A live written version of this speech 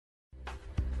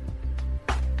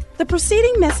The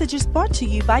preceding message is brought to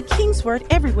you by Kingsword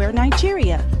Everywhere,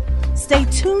 Nigeria. Stay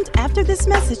tuned after this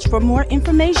message for more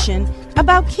information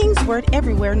about Kingsword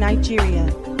Everywhere, Nigeria.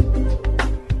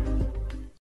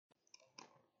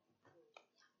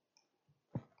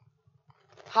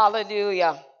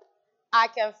 Hallelujah. I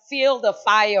can feel the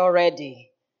fire already.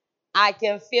 I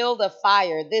can feel the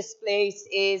fire. This place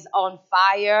is on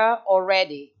fire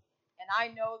already. And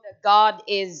I know that God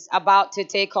is about to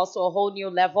take us to a whole new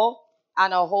level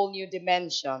and a whole new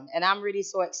dimension. And I'm really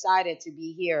so excited to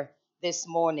be here this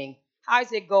morning. How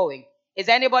is it going? Is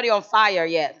anybody on fire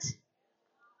yet?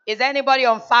 Is anybody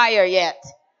on fire yet?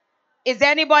 Is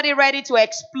anybody ready to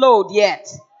explode yet?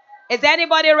 Is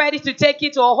anybody ready to take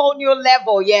it to a whole new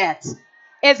level yet?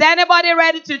 Is anybody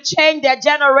ready to change their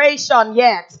generation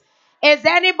yet? Is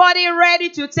anybody ready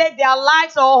to take their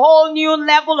lives to a whole new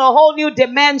level, a whole new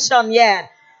dimension yet?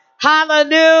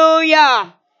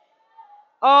 Hallelujah.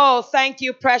 Oh, thank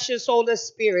you, precious Holy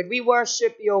Spirit. We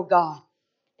worship you, O God.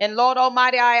 And Lord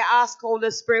Almighty, I ask,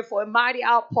 Holy Spirit, for a mighty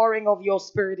outpouring of your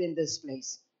Spirit in this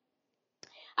place.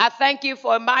 I thank you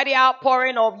for a mighty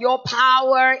outpouring of your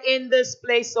power in this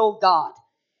place, oh God.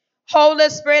 Holy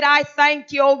Spirit, I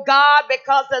thank you, oh God,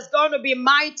 because there's going to be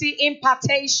mighty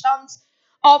impartations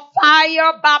of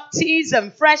fire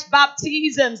baptism, fresh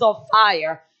baptisms of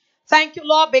fire. Thank you,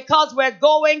 Lord, because we're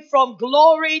going from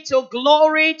glory to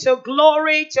glory to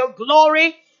glory to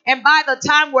glory. And by the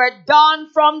time we're done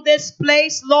from this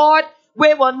place, Lord,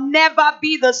 we will never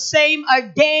be the same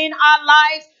again. Our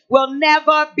lives will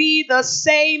never be the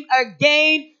same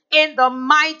again in the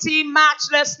mighty,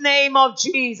 matchless name of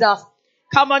Jesus.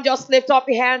 Come on, just lift up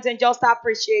your hands and just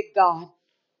appreciate God.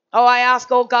 Oh, I ask,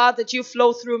 oh God, that you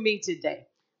flow through me today.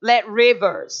 Let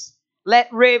rivers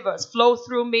flow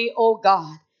through me, oh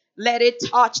God. Let it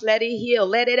touch, let it heal,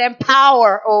 let it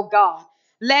empower, oh God.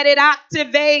 Let it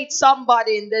activate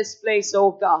somebody in this place,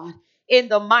 oh God. In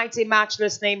the mighty,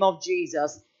 matchless name of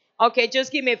Jesus. Okay,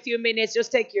 just give me a few minutes.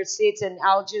 Just take your seats and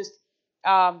I'll just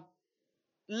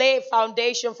lay a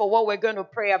foundation for what we're going to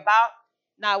pray about.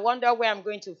 Now, I wonder where I'm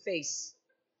going to face.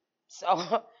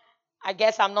 So, I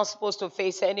guess I'm not supposed to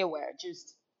face anywhere.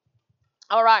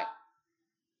 All right.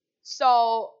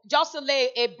 So, just to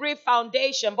lay a brief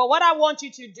foundation. But what I want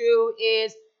you to do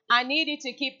is, I need you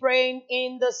to keep praying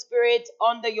in the Spirit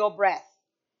under your breath.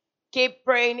 Keep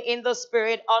praying in the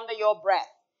Spirit under your breath.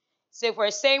 So, if we're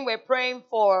saying we're praying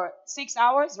for 6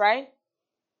 hours, right?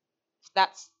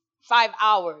 That's 5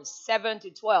 hours, 7 to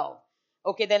 12.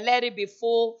 Okay, then let it be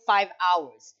full 5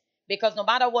 hours. Because no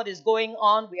matter what is going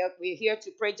on, we're here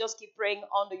to pray. Just keep praying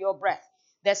under your breath.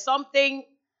 There's something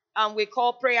we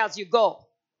call pray as you go.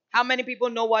 How many people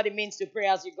know what it means to pray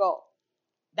as you go?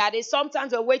 That is,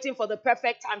 sometimes we're waiting for the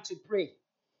perfect time to pray.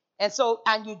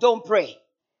 And you don't pray.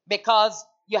 Because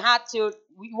you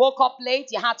woke up late,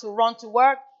 you had to run to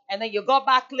work, and then you got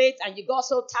back late, and you got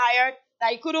so tired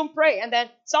that you couldn't pray. And then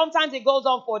sometimes it goes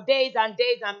on for days and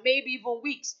days and maybe even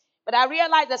weeks. But I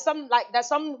realize there's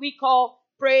something we call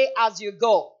pray as you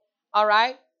go. All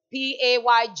right?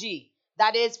 PAYG.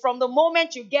 That is, from the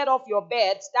moment you get off your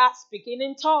bed, start speaking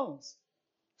in tongues.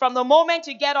 From the moment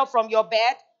you get up from your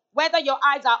bed, whether your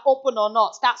eyes are open or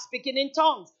not, start speaking in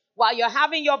tongues. While you're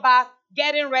having your bath,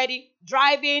 getting ready,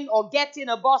 driving or getting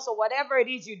a bus or whatever it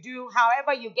is you do,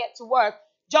 however you get to work,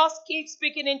 just keep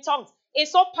speaking in tongues.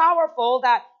 It's so powerful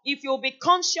that if you'll be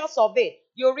conscious of it,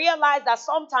 you'll realize that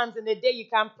sometimes in the day you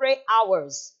can pray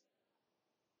hours.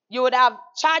 You would have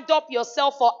charged up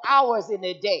yourself for hours in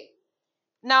a day.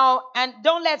 Now, and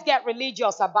don't let's get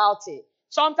religious about it.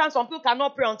 Sometimes some people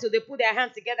cannot pray until they put their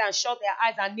hands together and shut their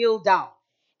eyes and kneel down.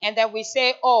 And then we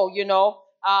say,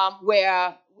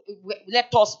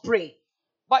 let us pray.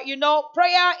 But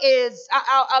prayer is,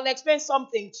 I'll explain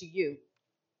something to you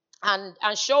and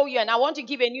show you. And I want to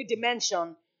give a new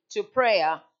dimension to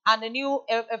prayer and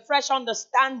a fresh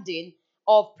understanding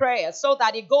of prayer so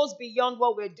that it goes beyond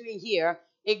what we're doing here.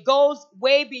 It goes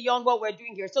way beyond what we're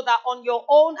doing here so that on your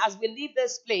own, as we leave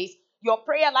this place, your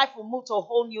prayer life will move to a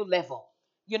whole new level.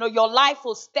 Your life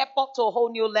will step up to a whole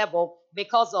new level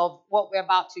because of what we're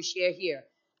about to share here.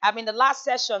 I mean, the last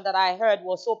session that I heard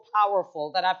was so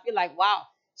powerful that I feel like, wow,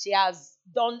 she has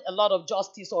done a lot of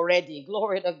justice already.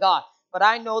 Glory to God. But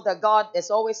I know that God, there's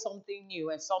always something new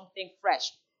and something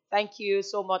fresh. Thank you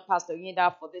so much, Pastor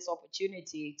Yinda, for this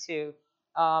opportunity to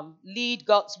lead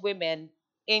God's women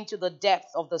into the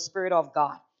depth of the Spirit of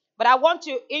God. But I want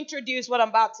to introduce what I'm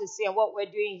about to say and what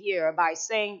we're doing here by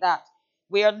saying that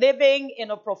we are living in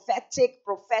a prophetic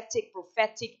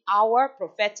hour,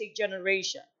 prophetic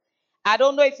generation. I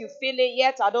don't know if you feel it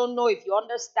yet. I don't know if you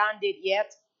understand it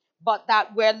yet. But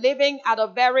that we're living at a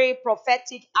very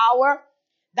prophetic hour.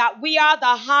 that we are the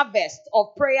harvest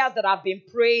of prayers that have been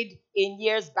prayed in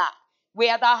years back. We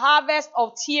are the harvest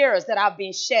of tears that have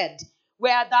been shed. We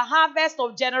are the harvest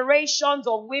of generations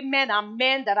of women and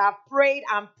men that have prayed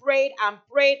and prayed and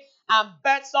prayed and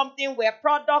birthed something. We're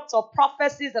products of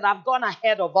prophecies that have gone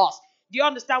ahead of us. Do you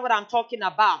understand what I'm talking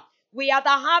about? We are the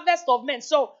harvest of men.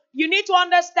 So you need to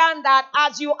understand that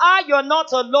as you are, you're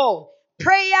not alone.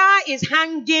 Prayer is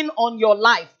hanging on your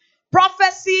life.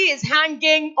 Prophecy is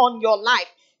hanging on your life.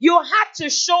 You had to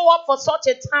show up for such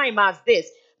a time as this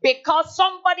because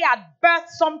somebody had birthed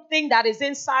something that is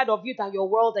inside of you that your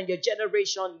world and your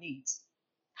generation needs.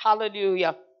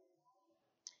 Hallelujah.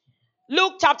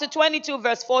 Luke chapter 22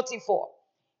 verse 44.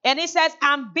 And it says,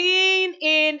 and being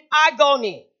in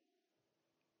agony,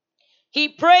 he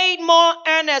prayed more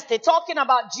earnestly, talking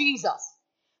about Jesus.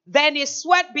 Then his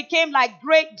sweat became like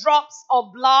great drops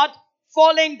of blood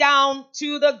falling down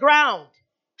to the ground.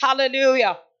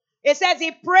 Hallelujah. It says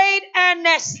he prayed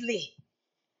earnestly.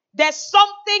 There's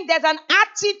an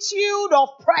attitude of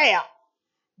prayer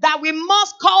that we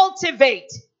must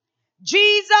cultivate.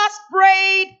 Jesus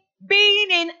prayed being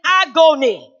in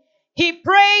agony. He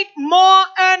prayed more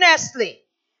earnestly.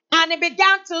 And he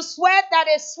began to sweat, that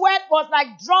his sweat was like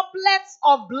droplets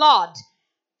of blood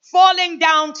falling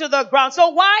down to the ground. So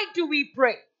why do we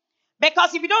pray?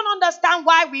 Because if you don't understand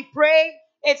why we pray,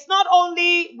 it's not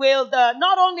only will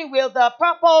the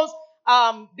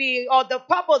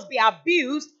purpose be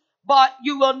abused, but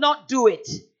you will not do it.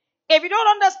 If you don't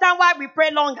understand why we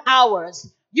pray long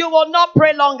hours, you will not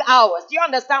pray long hours. Do you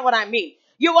understand what I mean?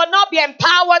 You will not be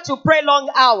empowered to pray long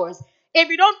hours. If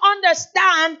you don't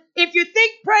understand, if you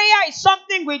think prayer is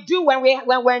something we do when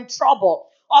we're in trouble,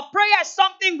 or prayer is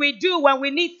something we do when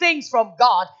we need things from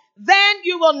God, then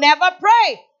you will never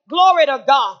pray. Glory to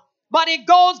God. But it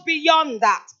goes beyond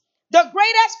that. The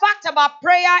greatest fact about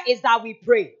prayer is that we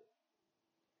pray.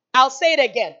 I'll say it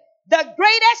again. The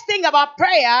greatest thing about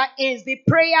prayer is the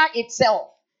prayer itself.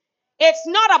 It's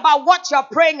not about what you're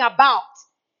praying about.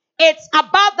 It's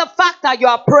about the fact that you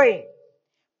are praying.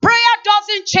 Prayer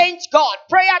doesn't change God.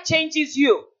 Prayer changes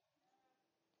you.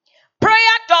 Prayer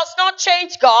does not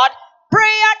change God.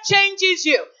 Prayer changes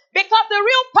you. Because the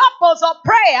real purpose of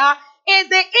prayer is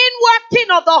the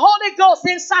inworking of the Holy Ghost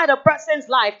inside a person's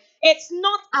life. It's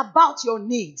not about your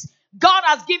needs. God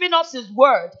has given us his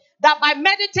word that by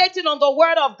meditating on the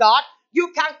word of God,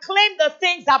 you can claim the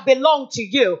things that belong to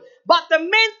you. But the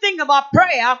main thing about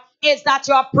prayer is that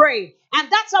you are praying. And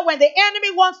that's how when the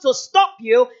enemy wants to stop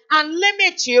you and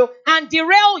limit you and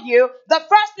derail you, the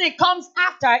first thing it comes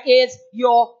after is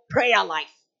your prayer life.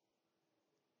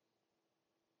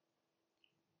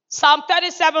 Psalm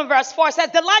 37 verse 4 says,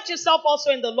 delight yourself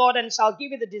also in the Lord, and he shall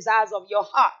give you the desires of your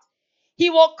heart. He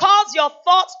will cause your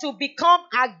thoughts to become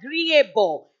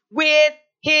agreeable with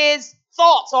his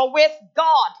thoughts or with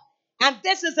God. And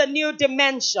this is a new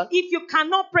dimension. If you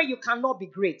cannot pray, you cannot be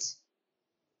great.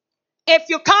 If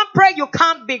you can't pray, you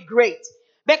can't be great.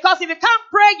 Because if you can't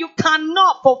pray, you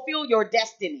cannot fulfill your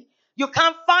destiny. You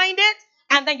can't find it,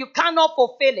 and then you cannot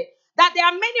fulfill it. That there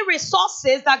are many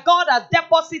resources that God has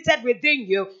deposited within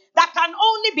you that can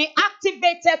only be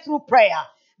activated through prayer.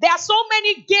 There are so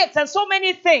many gifts and so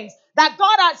many things that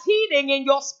God has hidden in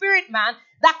your spirit, man,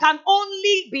 that can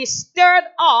only be stirred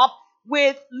up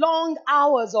with long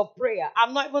hours of prayer.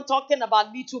 I'm not even talking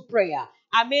about little prayer.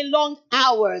 I mean long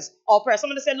hours of prayer.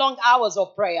 Somebody say long hours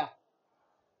of prayer.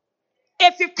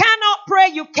 If you cannot pray,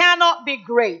 you cannot be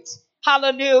great.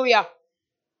 Hallelujah.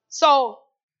 So,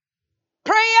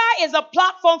 prayer is a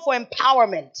platform for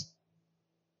empowerment.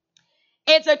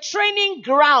 It's a training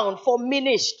ground for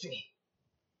ministry.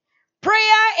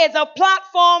 Prayer is a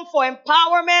platform for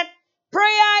empowerment.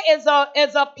 Prayer is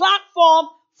a platform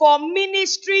for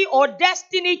ministry or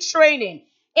destiny training.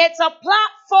 It's a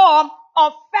platform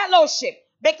of fellowship,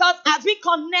 because as we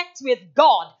connect with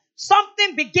God,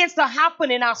 something begins to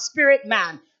happen in our spirit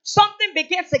man. Something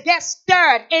begins to get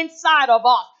stirred inside of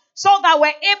us so that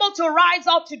we're able to rise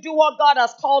up to do what God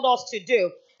has called us to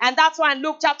do. And that's why in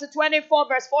Luke chapter 24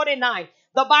 verse 49,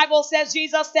 the Bible says,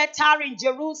 Jesus said, tarry in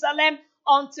Jerusalem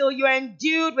until you're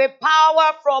endued with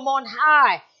power from on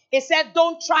high. It said,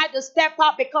 don't try to step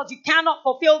up, because you cannot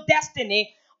fulfill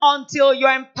destiny until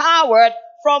you're empowered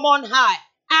from on high.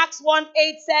 Acts 1:8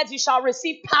 says, you shall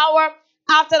receive power.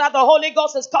 After that, the Holy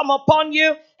Ghost has come upon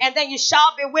you, and then you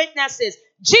shall be witnesses.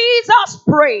 Jesus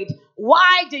prayed.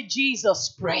 Why did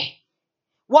Jesus pray?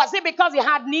 Was it because he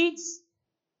had needs?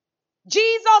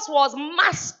 Jesus was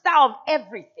master of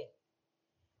everything.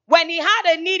 When he had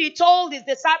a need, he told his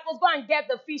disciples, go and get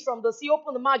the fish from the sea,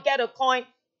 open the mouth, get a coin,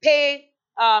 pay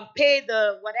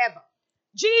the whatever.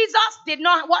 Jesus did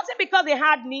not, was it because he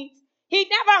had needs? He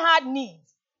never had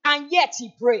needs, and yet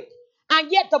he prayed.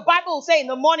 And yet the Bible will say in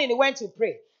the morning he went to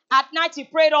pray. At night he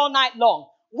prayed all night long.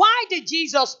 Why did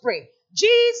Jesus pray?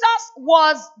 Jesus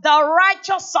was the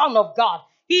righteous Son of God.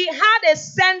 He had a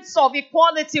sense of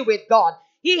equality with God.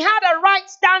 He had a right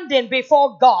standing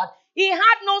before God. He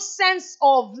had no sense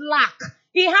of lack.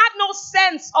 He had no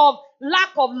sense of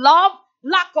lack of love,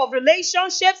 lack of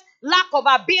relationships, lack of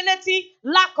ability,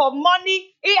 lack of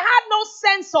money. He had no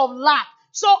sense of lack.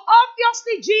 So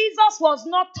obviously Jesus was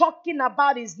not talking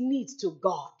about his needs to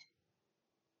God.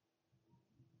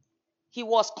 He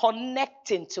was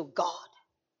connecting to God.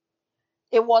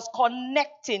 It was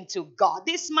connecting to God.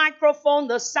 This microphone,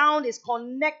 the sound is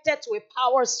connected to a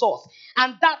power source.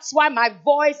 And that's why my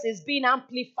voice is being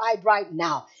amplified right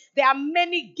now. There are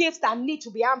many gifts that need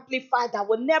to be amplified that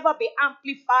will never be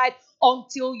amplified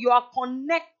until you are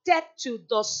connected to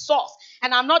the source.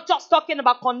 And I'm not just talking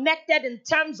about connected in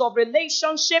terms of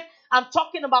relationship. I'm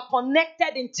talking about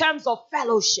connected in terms of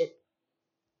fellowship.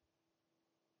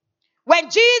 When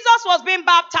Jesus was being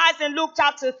baptized in Luke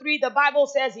chapter 3, the Bible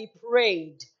says he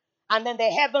prayed and then the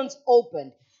heavens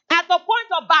opened. At the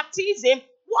point of baptism,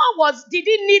 did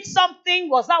he need something?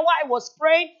 Was that why he was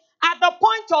praying? At the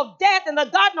point of death in the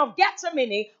Garden of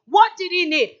Gethsemane, what did he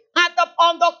need?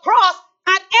 On the cross,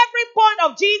 at every point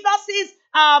of Jesus'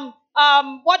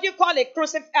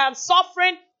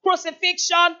 suffering,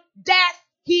 crucifixion, death,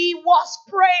 he was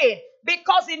praying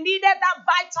because he needed that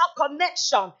vital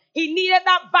connection. He needed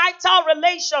that vital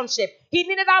relationship. He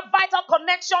needed that vital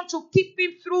connection to keep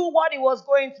him through what he was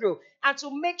going through and to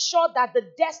make sure that the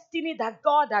destiny that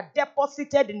God had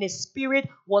deposited in his spirit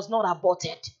was not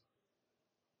aborted.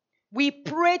 We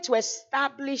pray to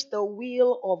establish the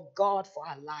will of God for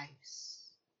our lives.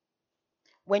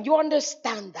 When you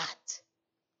understand that,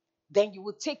 then you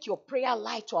will take your prayer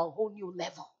life to a whole new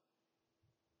level.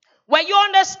 When you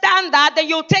understand that, then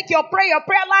you'll take your prayer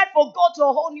life will go to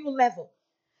a whole new level.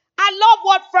 I love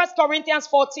what 1 Corinthians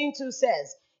 14:2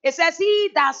 says. It says, he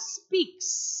that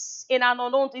speaks in an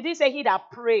unknown tongue. It didn't say he that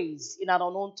prays in an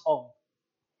unknown tongue.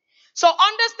 So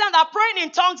understand that praying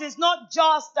in tongues is not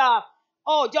just,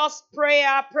 just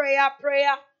prayer.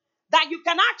 That you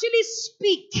can actually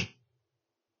speak.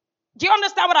 Do you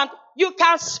understand you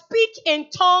can speak in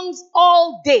tongues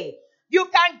all day. You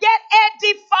can get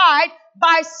edified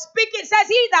by speaking. It says,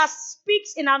 he that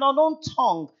speaks in an unknown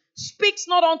tongue speaks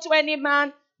not unto any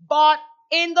man, but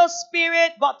in the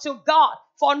spirit, but to God.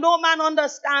 For no man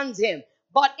understands him.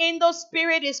 But in the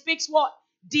spirit, he speaks what?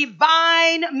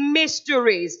 Divine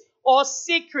mysteries or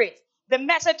secrets. The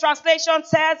Message translation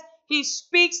says, he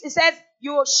speaks, it says,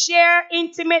 you will share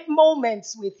intimate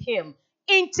moments with him.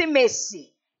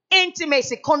 Intimacy,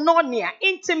 koinonia,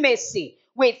 intimacy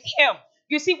with him.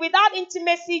 You see, without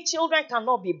intimacy, children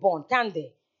cannot be born, can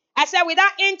they? I said,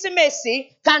 without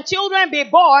intimacy, can children be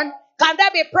born? Can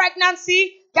there be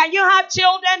pregnancy? Can you have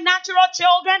children, natural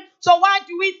children? So why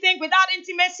do we think without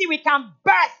intimacy we can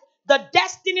birth the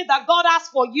destiny that God has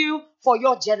for you, for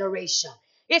your generation?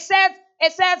 It says,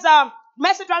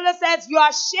 Message translation says, you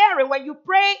are sharing when you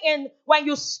pray when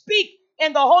you speak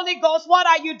in the Holy Ghost. What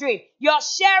are you doing? You're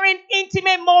sharing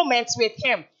intimate moments with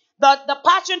him. The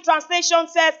Passion translation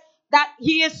says that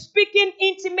he is speaking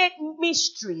intimate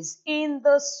mysteries in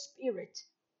the spirit.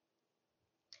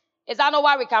 Is that not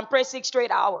why we can pray 6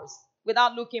 straight hours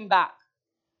without looking back?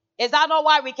 Is that not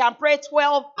why we can pray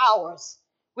 12 hours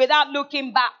without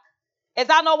looking back? Is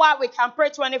that not why we can pray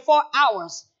 24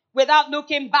 hours without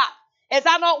looking back? Is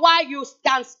that not why you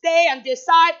can stay and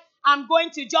decide, I'm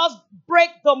going to just break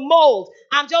the mold.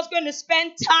 I'm just going to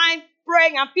spend time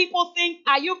praying. And people think,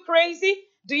 are you crazy?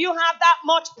 Do you have that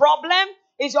much problem?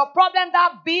 Is your problem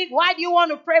that big? Why do you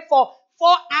want to pray for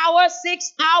 4 hours,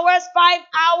 6 hours, 5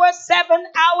 hours, 7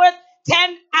 hours,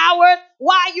 10 hours?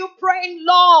 Why are you praying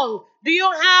long? Do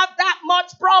you have that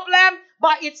much problem?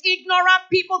 But it's ignorant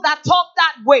people that talk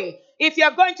that way. If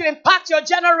you're going to impact your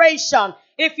generation,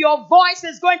 if your voice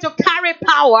is going to carry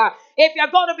power, if you're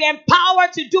going to be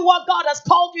empowered to do what God has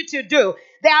called you to do,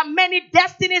 there are many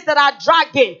destinies that are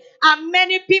dragging, and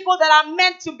many people that are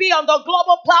meant to be on the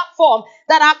global platform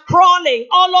that are crawling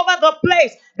all over the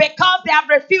place because they have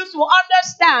refused to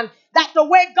understand that the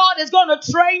way God is going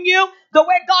to train you, the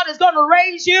way God is going to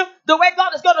raise you, the way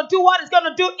God is going to do what He's going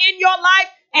to do in your life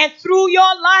and through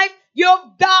your life,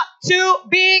 you've got to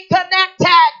be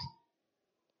connected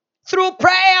through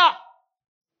prayer.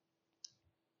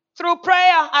 Through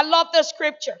prayer. I love the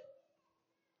scripture.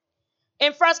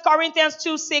 In 1 Corinthians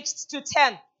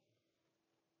 2:6-10.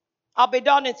 I'll be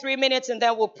done in 3 minutes and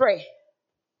then we'll pray.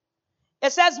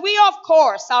 It says, we of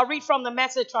course, I'll read from the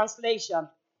Message translation.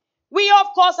 We, of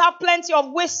course, have plenty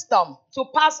of wisdom to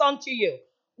pass on to you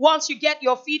once you get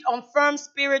your feet on firm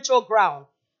spiritual ground.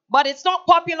 But it's not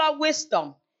popular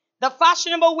wisdom, the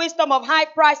fashionable wisdom of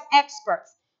high-priced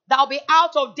experts that will be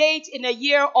out of date in a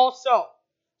year or so.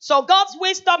 So God's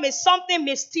wisdom is something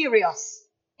mysterious.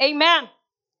 Amen.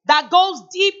 That goes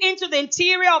deep into the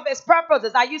interior of his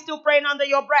purposes. Are you still praying under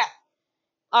your breath?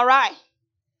 All right.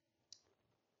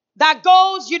 That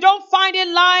goes, you don't find it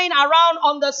lying around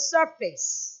on the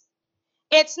surface.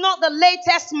 It's not the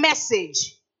latest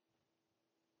message,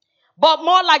 but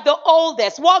more like the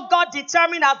oldest. What God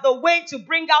determined as the way to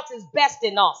bring out his best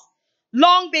in us,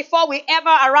 long before we ever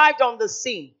arrived on the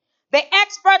scene. The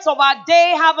experts of our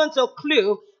day haven't a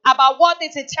clue about what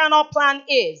this eternal plan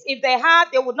is. If they had,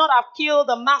 they would not have killed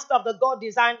the master of the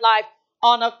God-designed life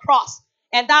on a cross.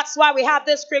 And that's why we have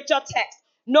this scripture text.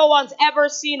 No one's ever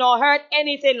seen or heard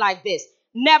anything like this.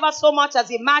 Never so much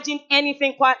as imagined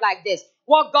anything quite like this.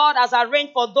 What God has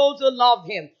arranged for those who love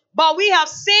him. But we have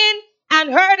seen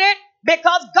and heard it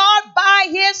because God, by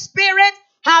his Spirit,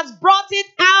 has brought it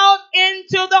out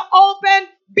into the open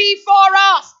before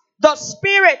us. The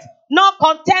Spirit, not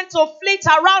content to flit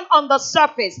around on the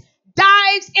surface,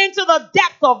 dives into the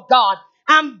depth of God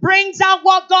and brings out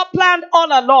what God planned all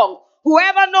along.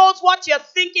 Whoever knows what you're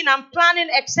thinking and planning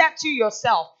except you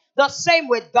yourself. The same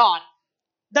with God.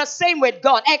 The same with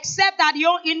God. Except that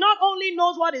he not only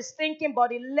knows what he's thinking,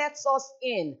 but he lets us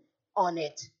in on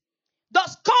it. The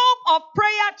scope of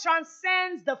prayer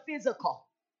transcends the physical.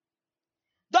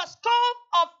 The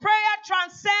scope of prayer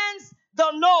transcends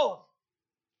the known.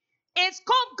 Its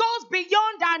scope goes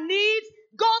beyond our needs,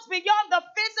 goes beyond the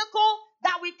physical,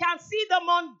 that we can see the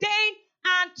mundane,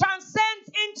 and transcends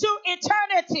into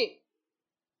eternity.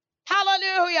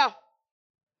 Hallelujah.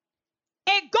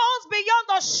 It goes beyond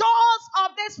the shores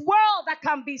of this world that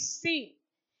can be seen.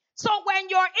 So when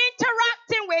you're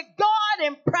interacting with God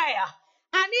in prayer,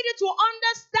 I need you to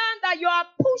understand that you are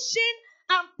pushing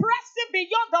and pressing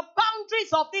beyond the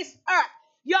boundaries of this earth.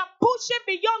 You are pushing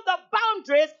beyond the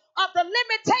boundaries of the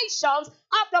limitations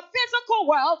of the physical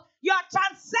world. You are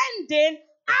transcending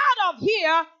out of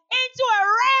here into a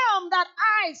realm that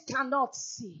eyes cannot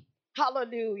see.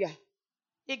 Hallelujah.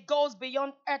 It goes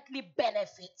beyond earthly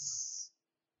benefits.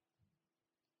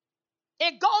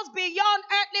 It goes beyond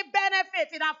earthly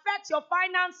benefits. It affects your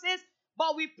finances,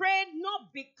 but we pray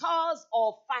not because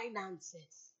of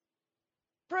finances.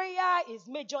 Prayer is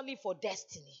majorly for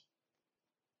destiny.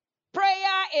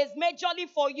 Prayer is majorly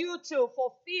for you to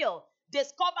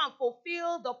discover and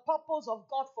fulfill the purpose of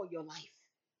God for your life.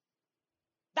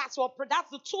 That's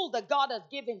the tool that God has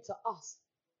given to us.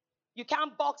 You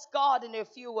can't box God in a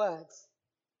few words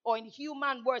or in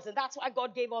human words, and that's why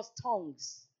God gave us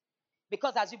tongues.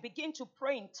 Because as you begin to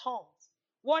pray in tongues,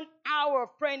 1 hour of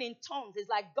praying in tongues is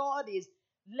like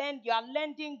you are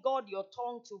lending God your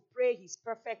tongue to pray his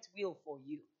perfect will for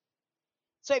you.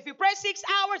 So if you pray 6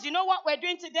 hours, you know what we're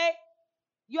doing today?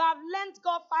 You have lent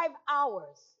God 5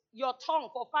 hours, your tongue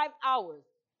for 5 hours,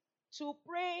 to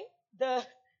pray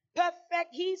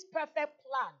his perfect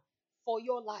plan for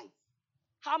your life.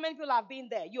 How many people have been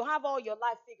there? You have all your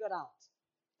life figured out.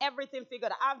 Everything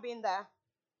figured out. I've been there.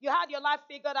 You had your life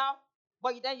figured out,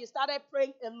 but then you started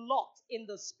praying a lot in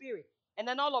the spirit. And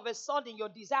then all of a sudden, your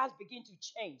desires begin to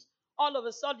change. All of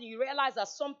a sudden, you realize that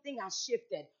something has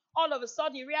shifted. All of a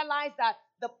sudden, you realize that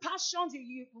the passions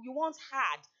you once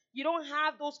had, you don't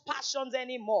have those passions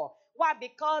anymore. Why?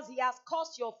 Because he has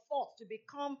caused your thoughts to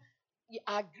become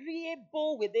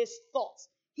agreeable with his thoughts.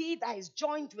 He that is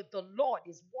joined with the Lord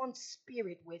is one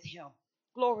spirit with him.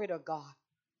 Glory to God.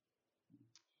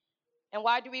 And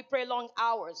why do we pray long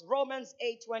hours? Romans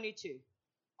 8:22.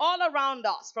 All around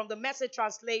us, from the Message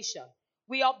translation,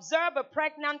 we observe a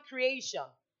pregnant creation.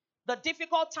 The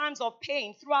difficult times of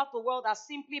pain throughout the world are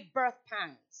simply birth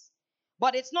pangs.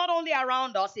 But it's not only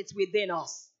around us, it's within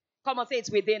us. Come on, say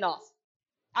it's within us.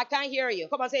 I can't hear you.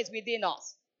 Come on, say it's within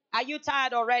us. Are you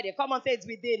tired already? Come on, say it's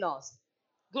within us.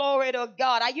 Glory to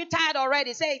God. Are you tired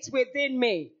already? Say it's within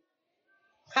me.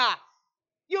 Ha.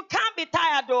 You can't be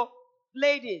tired though,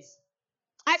 ladies.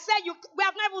 I said we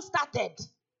have never started.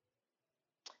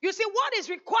 You see, what is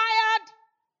required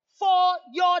for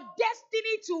your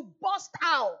destiny to bust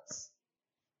out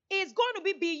is going to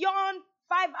be beyond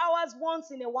 5 hours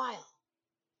once in a while.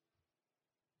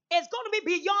 It's going to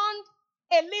be beyond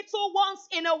a little once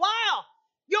in a while.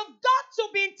 You've got to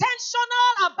be intentional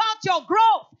about your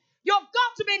growth. You've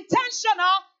got to be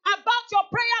intentional about your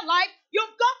prayer life.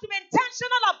 You've got to be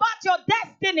intentional about your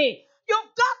destiny.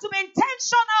 You've got to be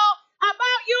intentional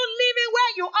about you living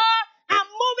where you are and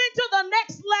moving to the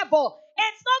next level.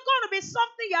 It's not going to be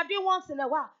something you're doing once in a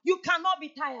while. You cannot be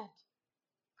tired.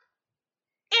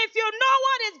 If you know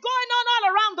what is going on all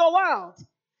around the world,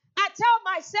 I tell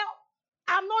myself,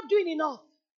 I'm not doing enough.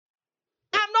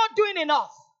 I'm not doing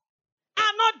enough.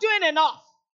 I'm not doing enough.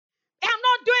 I'm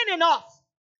not doing enough.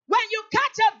 When you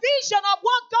catch a vision of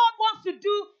what God wants to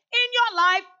do in your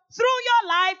life, through your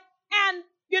life, and,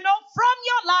 from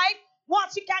your life,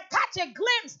 once you can catch a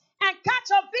glimpse and catch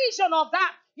a vision of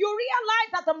that, you realize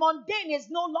that the mundane is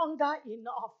no longer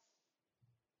enough.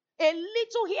 A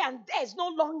little here and there is no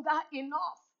longer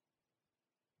enough.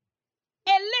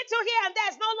 A little here and there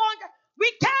is no longer.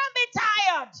 We can't be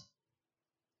tired.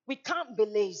 We can't be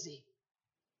lazy.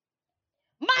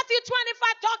 Matthew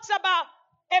 25 talks about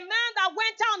a man that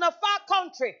went out in a far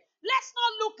country. Let's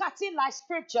not look at it like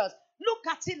scriptures. Look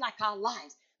at it like our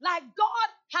lives. Like God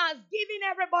has given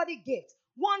everybody gifts.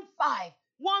 1 5,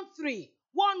 1 3,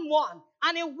 1 1.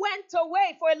 And he went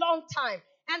away for a long time.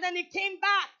 And then he came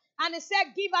back and he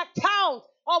said, give account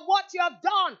of what you have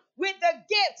done with the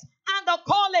gifts and the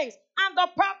callings and the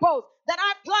purpose that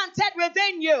I planted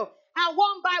within you. And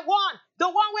one by one, the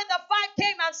one with the 5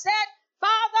 came and said,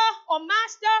 Father or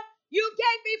Master, you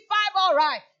gave me 5, all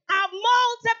right. I've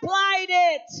multiplied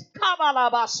it.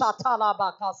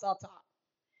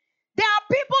 There are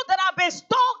people that have been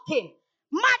stalking,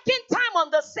 marking time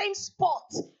on the same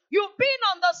spot. You've been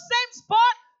on the same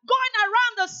spot, going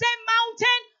around the same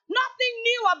mountain. Nothing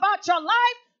new about your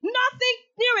life. Nothing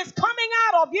new is coming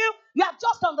out of you. You are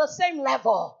just on the same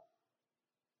level.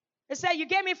 They say, you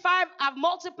gave me 5, I've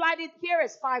multiplied it. Here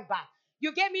is 5 back.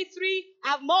 You gave me 3,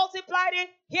 I've multiplied it.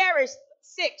 Here is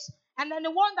 6. And then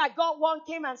the one that got 1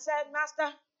 came and said,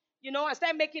 Master, I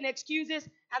started making excuses.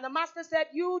 And the master said,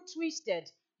 you twisted,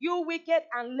 you wicked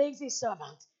and lazy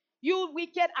servant. You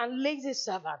wicked and lazy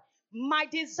servant. My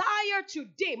desire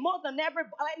today, more than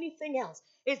anything else,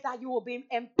 is that you will be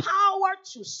empowered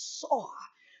to soar.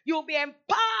 You'll be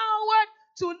empowered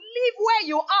to live where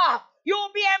you are.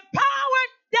 You'll be empowered.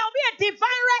 There'll be a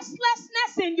divine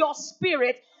restlessness in your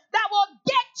spirit that will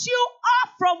get you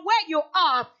off from where you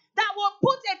are, that will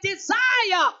put a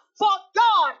desire for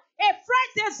God, a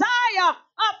fresh desire,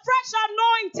 a fresh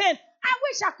anointing. I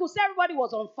wish I could say everybody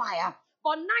was on fire,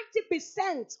 but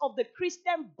 90% of the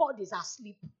Christian bodies are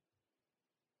asleep.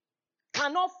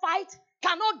 Cannot fight,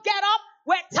 cannot get up.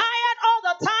 We're tired all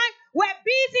the time. We're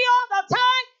busy all the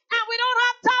time, and we don't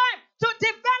have time to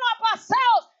develop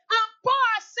ourselves and pour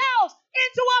ourselves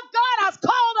into what God has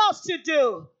called us to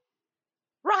do.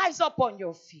 Rise up on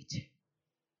your feet.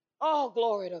 Oh,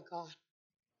 glory to God.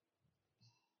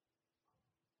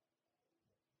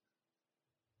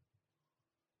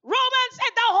 Romans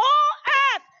said the whole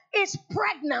earth is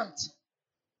pregnant.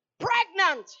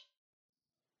 Pregnant.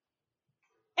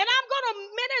 And I'm going to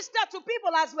minister to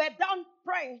people as we're done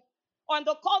praying on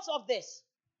the course of this.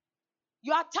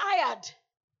 You are tired.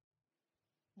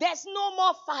 There's no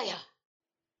more fire.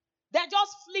 They're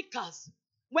just flickers.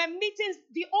 When meetings,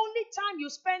 the only time you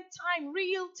spend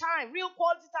real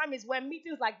quality time is when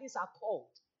meetings like this are called.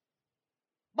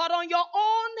 But on your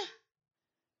own,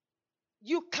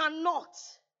 you cannot.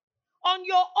 On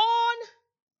your own,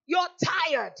 you're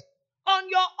tired. On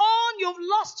your own, you've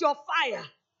lost your fire.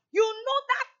 You know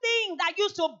that thing that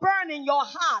used to burn in your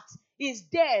heart is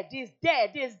dead, is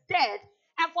dead, is dead.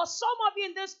 And for some of you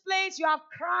in this place, you have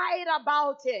cried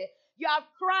about it. You have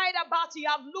cried about it. You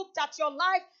have looked at your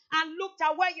life and looked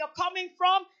at where you're coming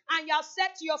from, and you have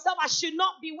said to yourself, I should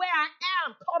not be where I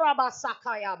am.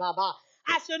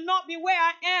 I should not be where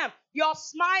I am. You're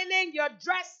smiling, you're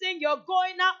dressing, you're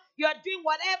going out, you're doing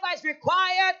whatever is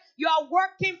required. You are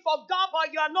working for God,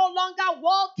 but you're no longer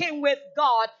walking with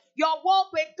God. Your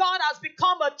walk with God has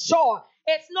become a chore.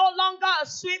 It's no longer a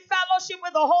sweet fellowship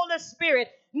with the Holy Spirit.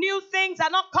 New things are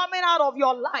not coming out of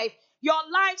your life. Your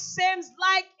life seems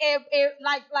like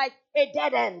a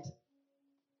dead end.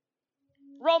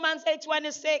 Romans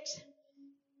 8:26.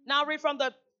 Now read from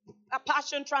the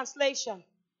Passion Translation.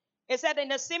 It said,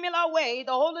 in a similar way,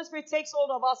 the Holy Spirit takes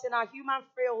hold of us in our human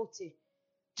frailty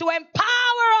to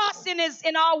empower us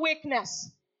in our weakness.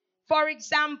 For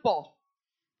example,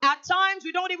 at times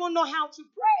we don't even know how to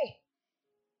pray.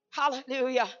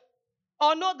 Hallelujah.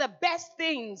 Or know the best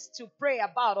things to pray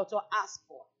about or to ask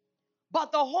for.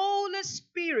 But the Holy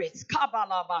Spirit,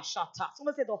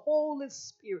 someone say the Holy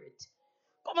Spirit.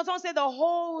 Come on, someone say the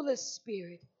Holy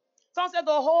Spirit. Someone say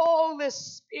the Holy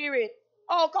Spirit.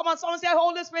 Oh, come on, someone say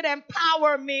Holy Spirit,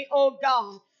 empower me, oh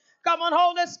God. Come on,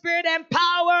 Holy Spirit,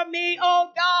 empower me,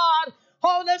 oh God.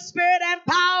 Holy Spirit,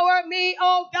 empower me,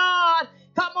 oh God.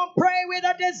 Come on, pray with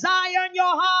a desire in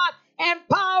your heart.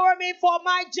 Empower me for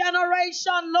my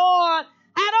generation, Lord.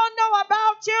 I don't know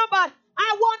about you, but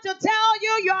I want to tell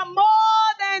you, you're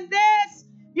more than this.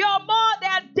 You're more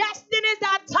than destinies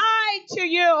that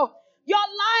you. Your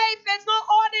life is not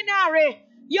ordinary.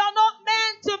 You're not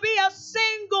meant to be a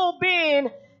single being.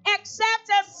 Except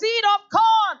a seed of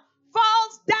corn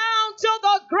falls down to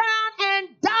the ground and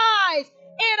dies,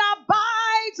 it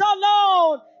abides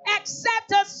alone.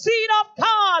 Except a seed of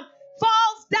corn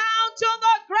falls down to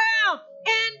the ground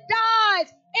and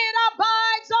dies, it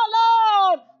abides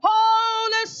alone.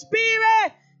 Holy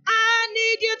Spirit, I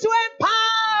need you to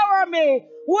empower me.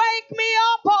 Wake me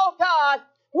up, oh God.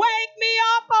 Wake me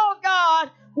up, oh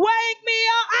God. Wake me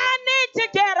up. I need to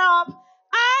get up.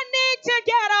 I need to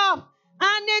get up.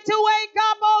 I need to wake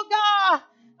up, oh God.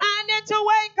 I need to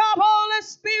wake up, Holy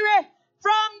Spirit,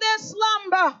 from this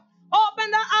slumber.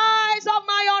 Open the eyes of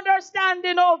my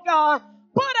understanding, oh God.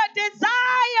 Put a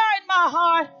desire in my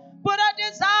heart. Put a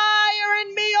desire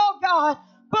in me, oh God.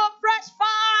 Put fresh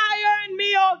fire in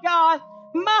me, oh God.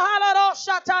 Mahalaro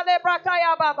shata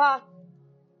lebrakaya baba.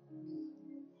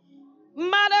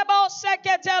 Malebo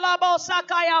seketela bo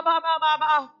sakaya baba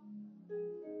baba.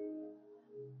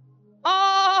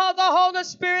 Oh, the Holy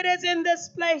Spirit is in this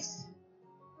place.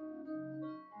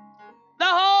 The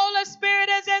Holy Spirit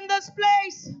is in this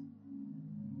place.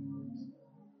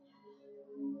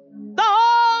 The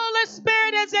Holy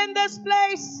Spirit is in this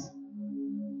place.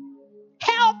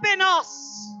 Helping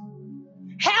us,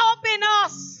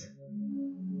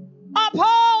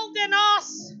 upholding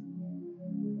us,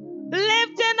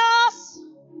 lifting us.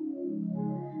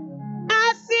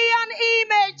 I see an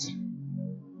image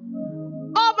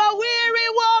of a weary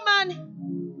woman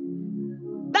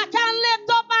that can lift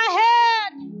up my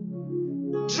head,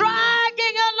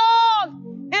 dragging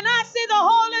along, and I see the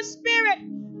Holy Spirit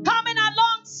coming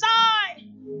alongside,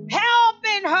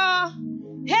 helping her,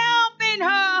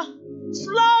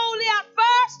 slowly at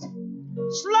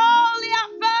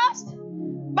first,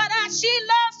 but as she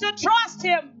learns to trust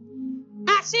Him,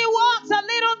 as she walks a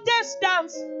little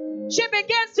distance, she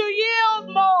begins to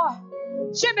yield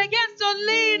more. She begins to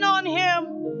lean on Him,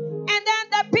 and then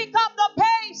they pick up the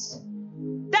pace.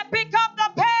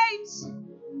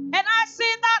 And I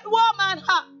see that woman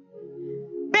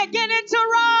beginning to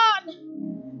run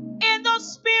in the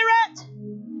Spirit.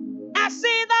 I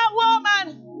see that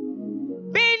woman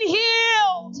being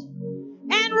healed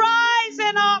and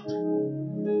rising up.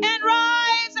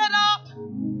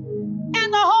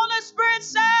 And the Holy Spirit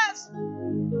says,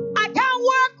 I can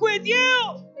work with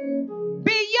you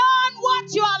beyond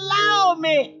what you allow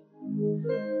me.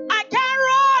 I can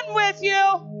run with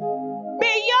you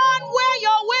beyond where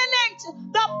you're willing to,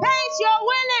 the pace you're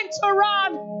willing to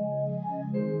run.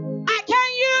 I can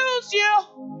use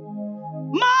you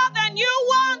more than you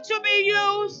want to be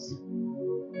used.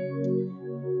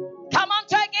 Come on,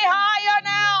 take it higher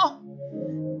now.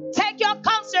 Take your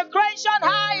consecration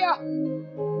higher.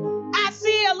 I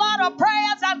see a lot of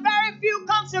prayers and very few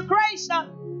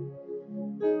consecration.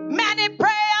 Many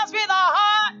prayers with a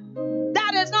heart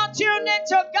that is not tuned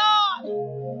into God.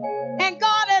 And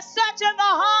God is searching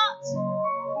the hearts.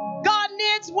 God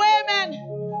needs women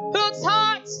whose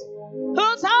hearts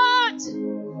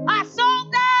are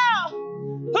sold down.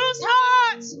 Whose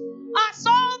hearts are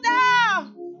sold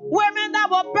down. Women that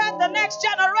will birth the next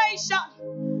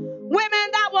generation. Women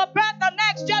that will birth the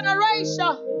next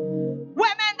generation.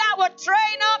 Women that will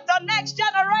train up the next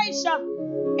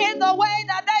generation in the way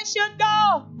that they should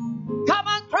go. Come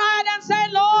on, cry and say,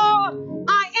 Lord,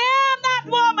 I am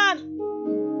that woman.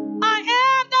 I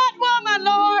am that woman,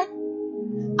 Lord.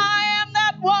 I am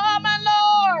that woman,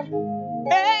 Lord.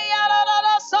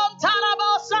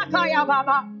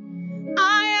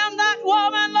 I am that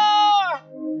woman, Lord.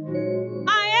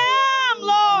 I am,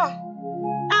 Lord.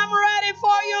 I'm ready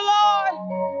for you,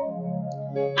 Lord.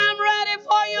 I'm ready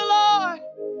for you, Lord.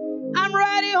 I'm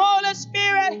ready, Holy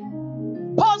Spirit.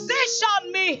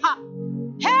 Position me.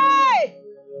 Hey,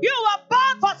 you were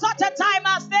born for such a time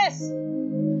as this.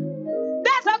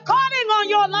 There's a calling on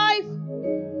your life.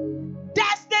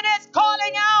 Destiny is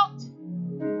calling out.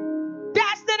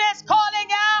 Destiny is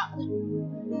calling out.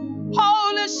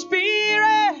 Holy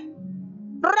Spirit.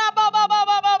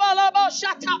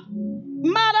 Rababababababashata.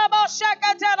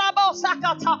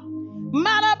 Marabashakaterabosakata.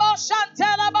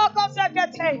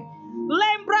 Maraboshantelabokosakate.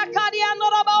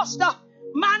 Lembrakadianorabosta.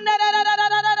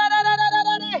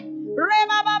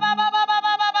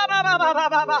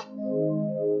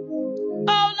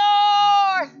 Oh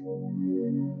Lord,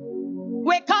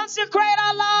 we consecrate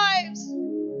our lives.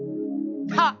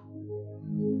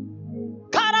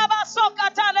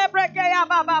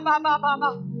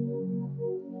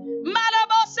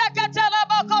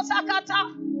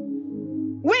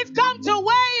 We've come to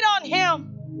wait on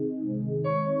Him.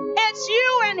 It's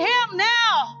you and Him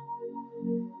now.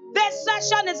 This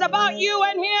session is about you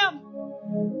and Him.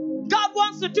 God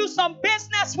wants to do some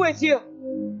business with you.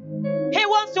 He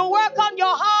wants to work on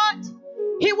your heart.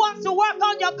 He wants to work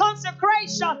on your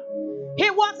consecration. He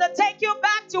wants to take you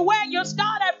back to where you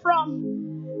started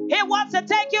from. He wants to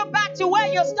take you back to where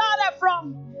you started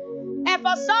from. And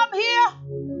for some here,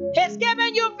 He's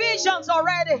given you visions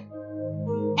already.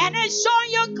 And He's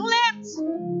showing you glimpses.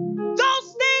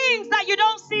 Those things that you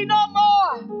don't see no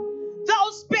more.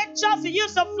 Those pictures you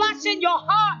used to flash in your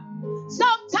heart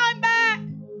sometime back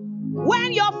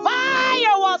when your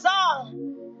fire was on.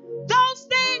 Those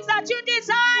things that you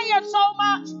desired so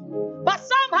much, but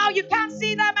somehow you can't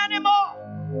see them anymore.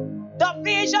 The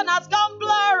vision has gone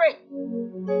blurry.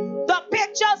 The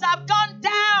pictures have gone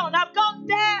down, have gone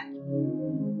dead.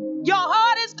 Your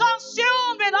heart is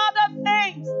consumed with other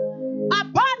things.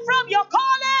 Apart from your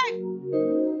calling.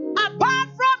 Apart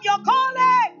from your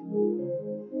calling.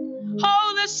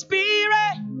 Holy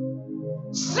Spirit,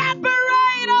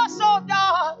 separate us, oh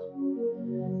God.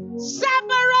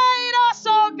 Separate us,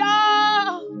 oh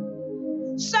God.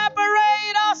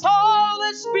 Separate us,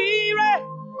 Holy Spirit.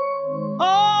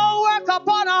 Oh, work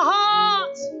upon our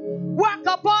hearts. Work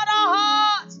upon our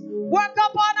hearts. Work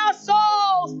upon our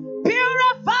souls.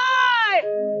 Purify.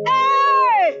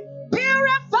 Hey,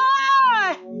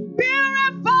 purify.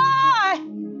 Purify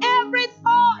every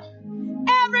thought,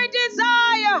 every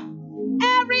desire,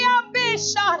 every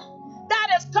ambition that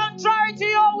is contrary to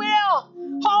your will.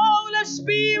 Holy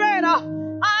Spirit,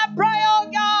 I pray, oh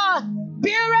God,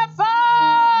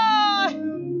 purify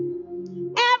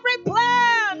every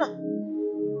plan,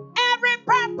 every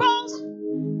purpose,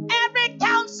 every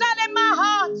counsel in my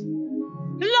heart,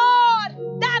 Lord,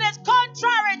 that is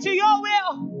contrary to your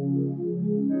will.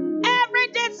 Every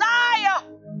desire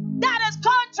that is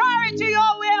contrary to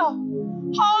your will.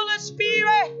 Holy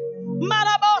Spirit,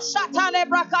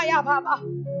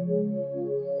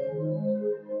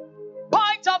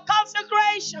 point of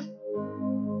consecration.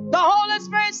 The Holy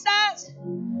Spirit says,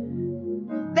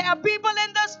 there are people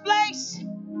in this place.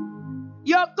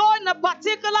 You're going a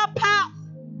particular path,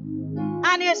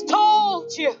 and He's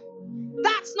told you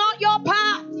that's not your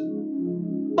path.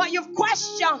 But you've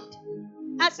questioned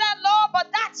and said, Lord,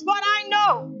 but that's what I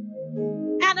know.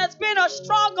 And it's been a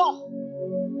struggle.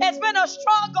 It's been a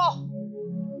struggle.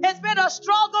 It's been a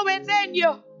struggle within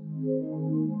you.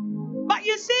 But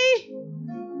you see,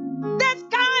 this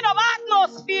kind of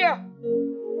atmosphere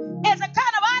is a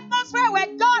kind of atmosphere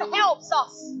where God helps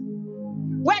us.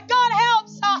 Where God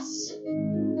helps us.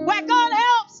 Where God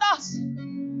helps us.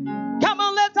 Come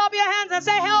on, lift up your hands and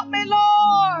say, help me,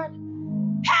 Lord.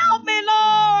 Help me,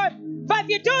 Lord. For if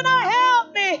you do not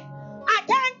help me, I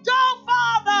can't go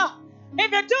farther.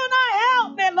 If you do not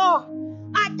help me, Lord,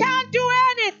 I can't do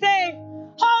anything.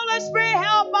 Holy Spirit,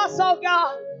 help us, oh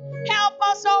God. Help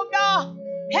us, oh God.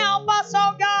 Help us,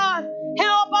 oh God.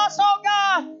 Help us, oh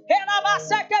God.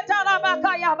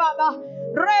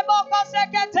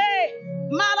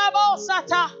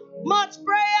 Much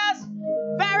prayers,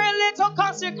 very little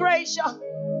consecration.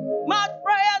 Much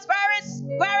prayers,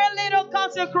 very little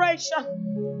consecration.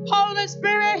 Holy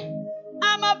Spirit,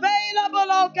 I'm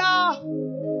available, oh God.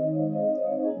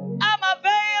 I'm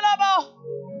available.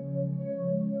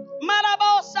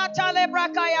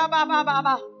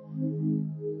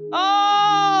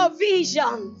 Oh,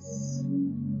 visions,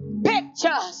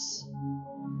 pictures,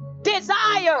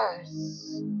 desires,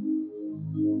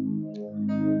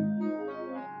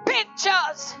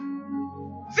 pictures,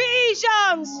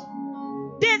 visions,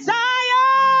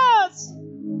 desires.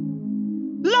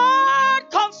 Lord,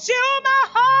 consume our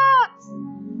hearts,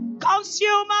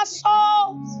 consume our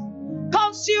souls,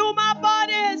 consume our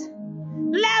bodies.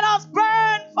 Let us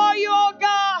burn for you, oh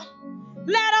God.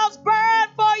 Let us burn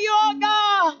for you, oh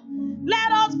God.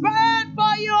 Let us burn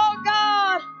for you, oh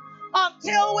God.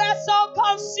 Until we're so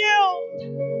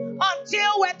consumed.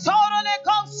 Until we're totally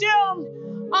consumed.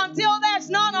 Until there's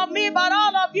none of me but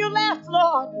all of you left,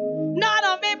 Lord. None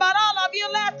of me but all of you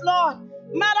left, Lord.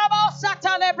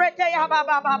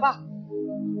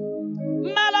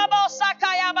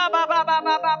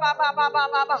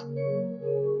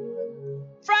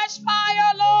 Fresh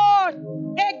fire, Lord.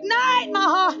 Ignite my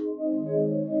heart.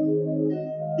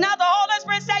 Now the Holy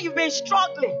Spirit said you've been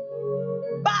struggling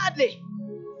badly.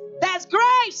 There's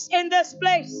grace in this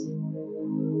place.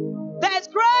 There's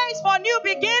grace for new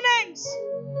beginnings.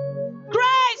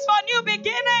 Grace for new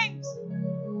beginnings.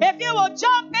 If you will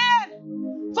jump in,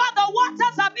 for the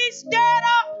waters are being stirred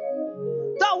up.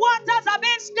 The waters are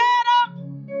being stirred up.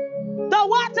 The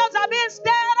waters are being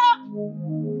stirred up.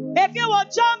 If you will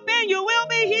jump in, you will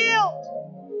be healed.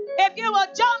 If you will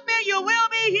jump in, you will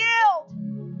be healed.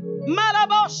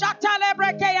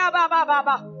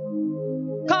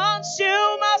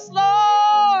 Consume us,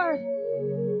 Lord.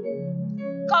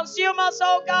 Consume us,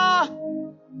 oh God.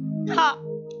 Ha.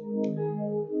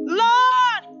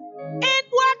 Lord, in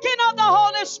working of the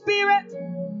Holy Spirit,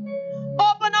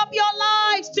 open up your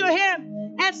lives to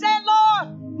Him and say,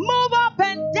 Lord, move up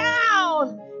and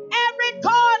down every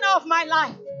corner of my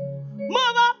life.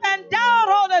 Move up and down,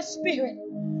 Holy Spirit.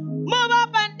 Move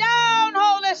up and down,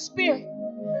 Holy Spirit.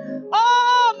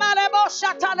 Oh,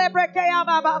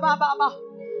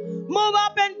 move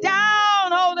up and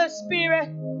down, Holy Spirit.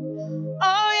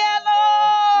 Oh, yeah,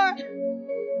 Lord.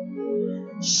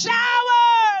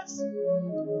 Showers.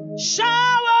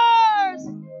 Showers.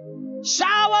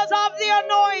 Showers of the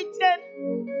anointing.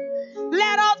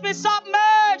 Let us be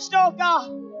submerged, oh God.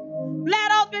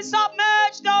 Let us be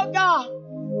submerged, oh God.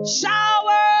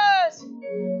 Showers.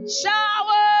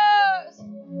 Showers.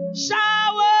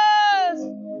 Showers.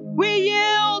 We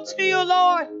yield to you,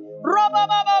 Lord.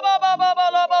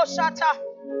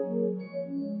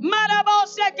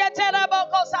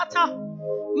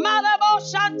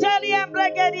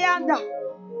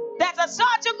 There's a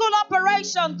surgical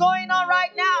operation going on right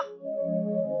now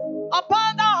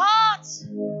upon the hearts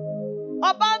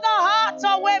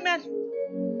of women,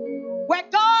 where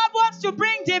God wants to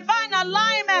bring divine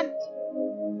alignment,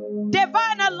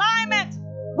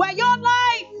 where your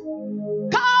life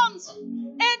comes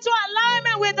into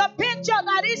alignment with the picture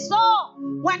that He saw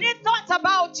when He thought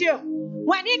about you,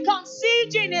 when He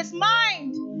conceived you in His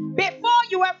mind before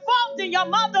you were formed in your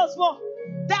mother's womb.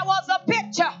 There was a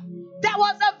picture, there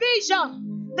was a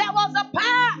vision, there was a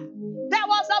path, there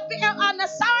was an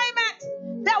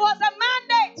assignment, there was a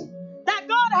mandate that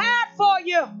God had for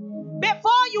you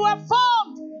before you were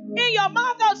formed in your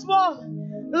mother's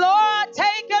womb. Lord,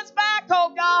 take us back,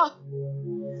 oh God.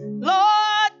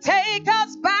 Lord, take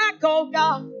us back, oh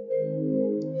God.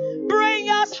 Bring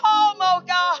us home, oh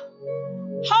God.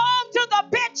 Home to the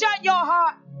picture in your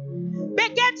heart.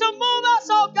 Begin to move us,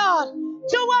 oh God,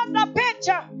 towards the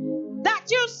picture that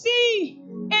you see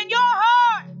in your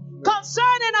heart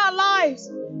concerning our lives.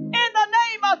 In the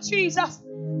name of Jesus,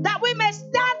 that we may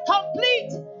stand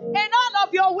complete in all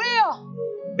of your will.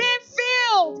 Be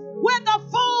filled with the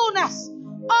fullness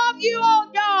of you, oh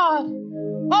God.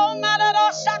 Oh,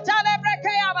 Malado Shatale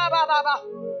Brekaya Baba Baba.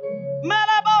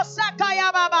 Malabo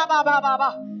Sakaya Baba Baba Baba.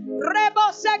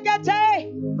 Rebo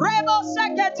Sekete. Rebo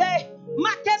Sekete.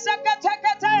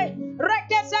 Makesekete.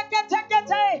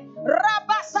 Rekesekete.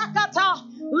 Rabasakata.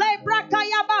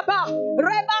 Lebrakaya Baba.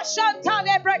 Reba Shanta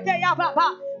Lebrekaya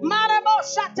Baba. Marabo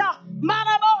Shata.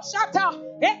 Marabo Shata.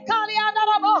 Ekaliana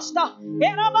Rabosta.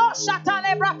 Erabo Shata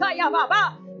Lebrakaya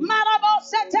Baba. Marabo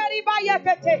Seteri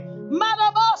Bayekete.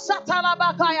 Marabo Satala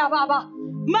Bakaya Baba.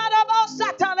 Marabo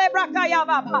Satale Brakaya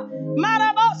Baba.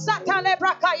 Marabo Satale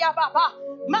Brakaya Baba.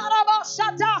 Marabo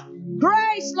Shata.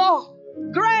 Grace, Lord.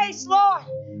 Grace, Lord.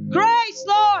 Grace,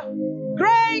 Lord.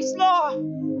 Grace,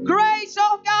 Lord. Grace,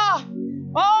 oh God.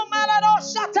 Oh, Marabo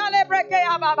Satale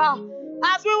Brakaya Baba.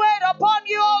 As we wait upon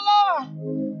you, oh Lord,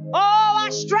 oh,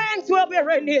 our strength will be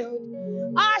renewed.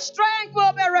 Our strength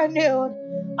will be renewed.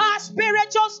 Our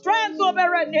spiritual strength will be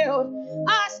renewed.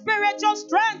 Our spiritual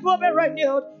strength will be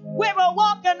renewed. We will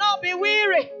walk and not be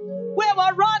weary. We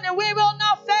will run and we will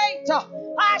not faint.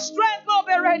 Our strength will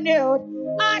be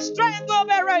renewed. Our strength will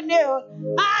be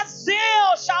renewed. Our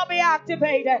zeal shall be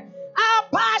activated. Our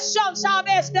passion shall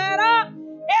be stirred up.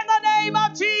 In the name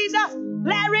of Jesus,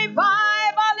 let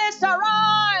revivalists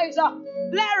arise.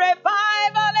 Let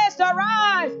revivalists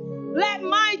arise. Let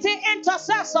mighty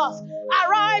intercessors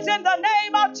arise in the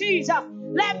name of Jesus.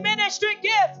 Let ministry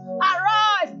gifts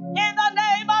arise in the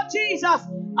name of Jesus.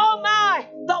 Oh my,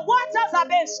 the waters have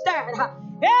been stirred.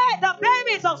 Hey, the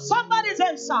babies of somebody's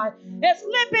inside is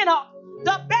leaping up.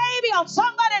 The baby of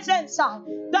somebody's inside,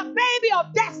 the baby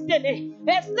of destiny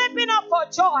is leaping up for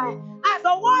joy as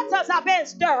the waters have been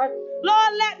stirred.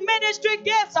 Lord, let ministry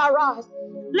gifts arise.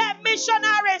 Let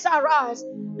missionaries arise.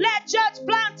 Let church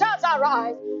planters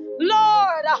arise.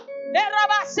 Lord,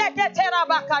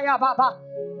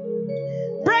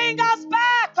 bring us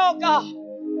back, oh God.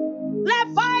 Let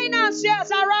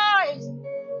financiers arise.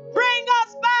 Bring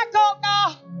us back, oh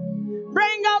God.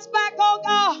 Bring us back, oh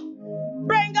God.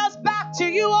 Bring us back to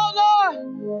you, oh Lord.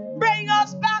 Bring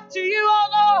us back to you, oh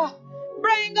Lord.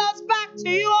 Bring us back to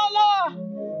you, oh Lord.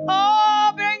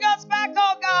 Oh, bring us back,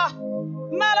 oh God.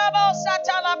 Marabo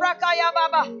satala brakaya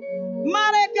baba.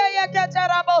 Marekeye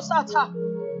keterabo sata.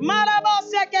 Marabo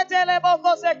sekete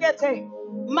leboko sekete.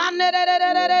 Manere.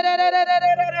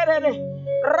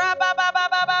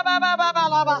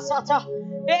 Rabababababababababa basata.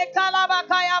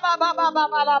 Ekalabakaya baba baba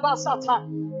baba basata.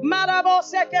 Marabo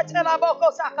sekete la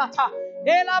boko sakata.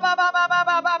 Ela baba baba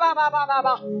baba baba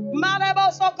baba.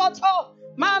 Marabo sokoto.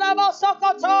 Marabo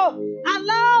sokoto.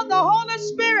 Allow the Holy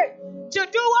Spirit to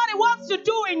do what He wants to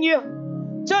do in you.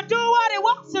 To do what He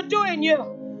wants to do in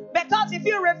you. Because if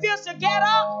you refuse to get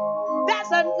up,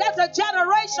 that's a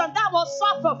generation that will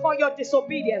suffer for your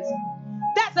disobedience.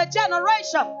 That's a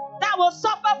generation that will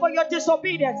suffer for your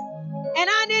disobedience. And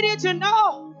I need you to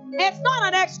know it's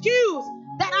not an excuse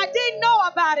that I didn't know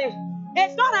about it.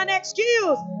 It's not an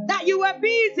excuse that you were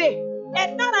busy.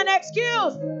 It's not an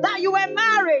excuse that you were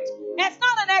married. It's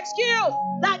not an excuse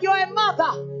that you're a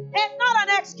mother. It's not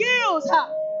an excuse.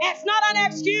 It's not an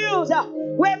excuse.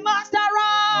 We must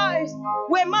arise.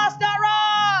 We must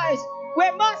arise.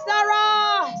 We must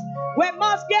arise. We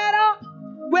must get up.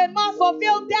 We must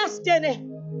fulfill destiny.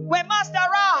 We must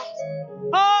arise.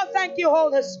 Oh, thank you,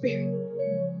 Holy Spirit.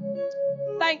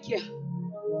 Thank you.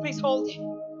 Please hold it.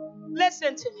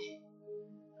 Listen to me.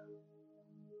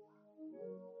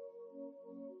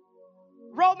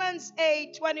 Romans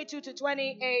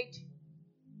 8:22-28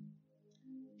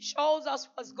 shows us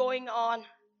what's going on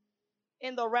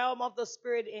in the realm of the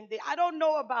Spirit. I don't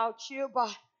know about you,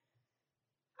 but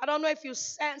I don't know if you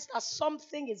sense that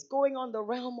something is going on in the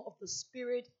realm of the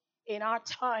Spirit in our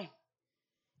time.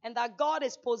 And that God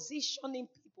is positioning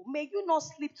people. May you not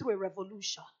slip through a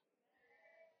revolution.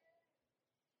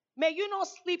 May you not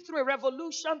slip through a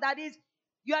revolution that is,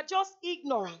 you are just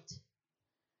ignorant.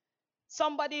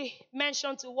 Somebody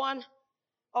mentioned to one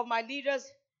of my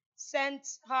leaders, sent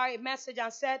her a message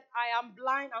and said, I am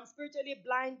blind, I'm spiritually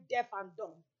blind, deaf, and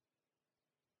dumb.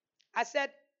 I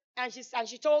said, and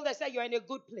she told her, said, you're in a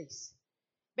good place.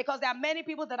 Because there are many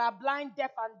people that are blind,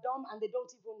 deaf, and dumb, and they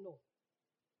don't even know.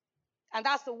 And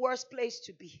that's the worst place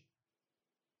to be.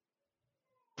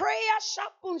 Prayer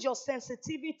sharpens your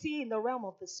sensitivity in the realm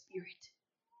of the Spirit.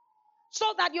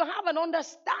 So that you have an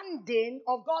understanding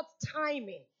of God's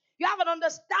timing. You have an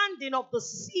understanding of the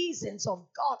seasons of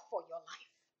God for your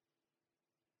life.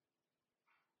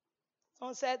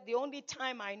 Someone said, the only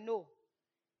time I know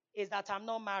is that I'm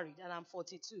not married and I'm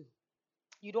 42.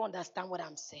 You don't understand what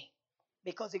I'm saying.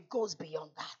 Because it goes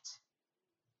beyond that.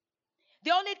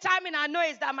 The only timing I know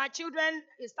is that my children,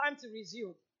 it's time to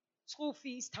resume. School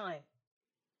fees time.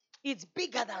 It's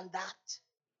bigger than that.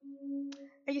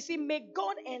 And you see, may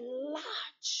God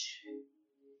enlarge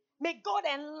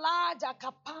our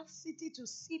capacity to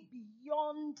see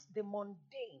beyond the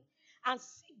mundane and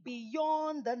see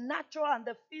beyond the natural and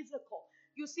the physical.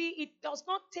 You see, it does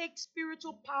not take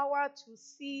spiritual power to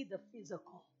see the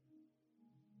physical.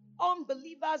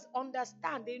 Unbelievers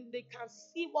understand, they can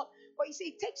see but you see,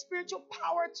 it takes spiritual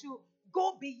power to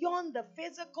go beyond the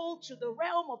physical to the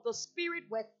realm of the Spirit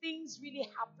where things really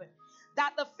happen.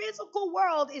 That the physical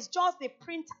world is just a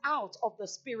print out of the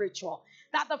spiritual.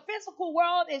 That the physical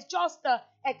world is just the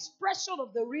expression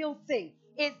of the real thing.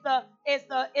 Is the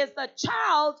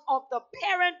child of the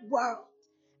parent world.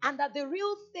 And that the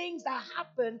real things that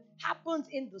happens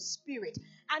in the Spirit.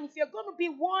 And if you're going to be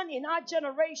one in our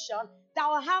generation that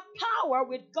will have power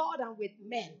with God and with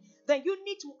men, then you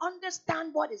need to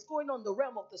understand what is going on in the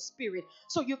realm of the Spirit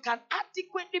so you can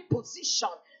adequately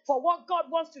position for what God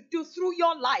wants to do through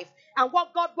your life and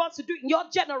what God wants to do in your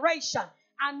generation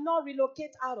and not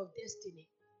relocate out of destiny.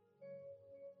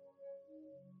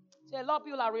 So a lot of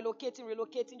people are relocating,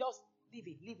 just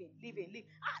living.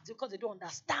 Because they don't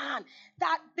understand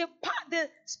that the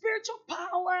spiritual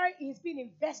power is being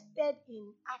invested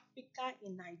in Africa,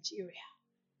 in Nigeria.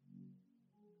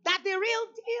 That the real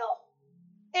deal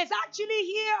is actually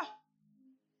here.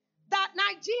 That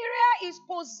Nigeria is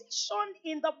positioned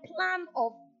in the plan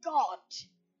of God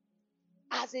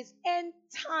as its end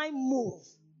time move.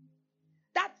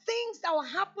 That things that will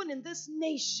happen in this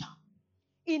nation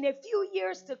in a few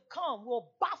years to come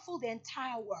will baffle the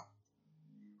entire world.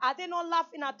 Are they not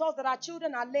laughing at us that our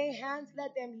children are laying hands?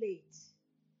 Let them lay it.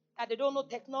 That they don't know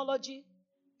technology.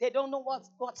 They don't know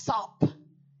what's up.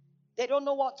 They don't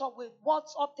know what's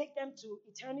up. Take them to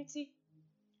eternity.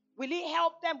 Will it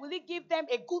help them? Will it give them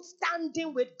a good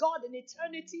standing with God in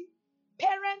eternity?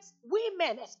 Parents,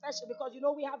 women especially, because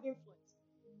we have influence.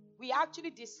 We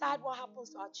actually decide what happens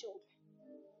to our children.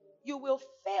 You will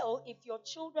fail if your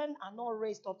children are not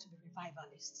raised up to be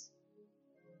revivalists.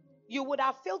 You would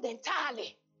have failed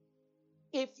entirely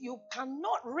if you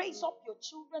cannot raise up your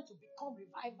children to become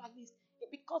revivalists,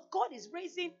 because God is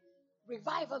raising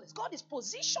revivalists. God is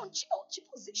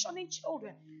positioning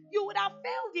children. You would have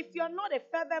failed if you're not a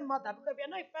fervent mother, because if you're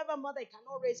not a fervent mother, you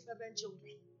cannot raise fervent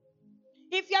children.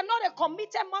 If you're not a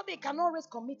committed mother, you cannot raise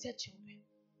committed children.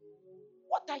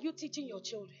 What are you teaching your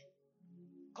children?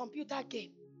 Computer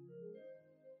game.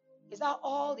 Is that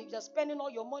all? If you're spending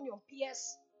all your money on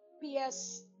PS,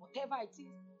 whatever it is,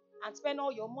 and spend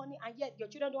all your money, and yet your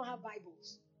children don't have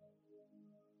Bibles.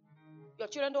 Your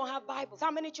children don't have Bibles.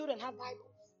 How many children have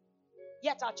Bibles?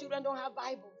 Yet our children don't have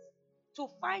Bibles. To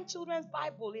find children's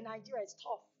Bible in Nigeria is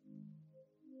tough.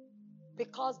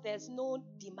 Because there's no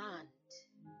demand.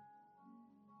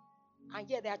 And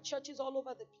yet there are churches all over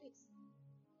the place.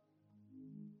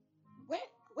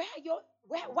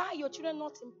 Why are your children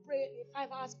not in prayer, in 5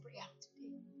 hours prayer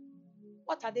today?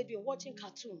 What are they doing? Watching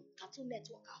Cartoon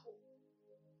Network at home.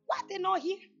 Why are they not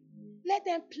here? Let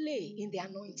them play in the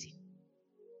anointing.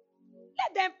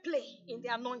 Let them play in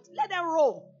the anointing. Let them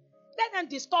roll. Let them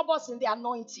disturb us in the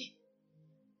anointing.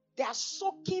 They are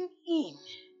soaking in.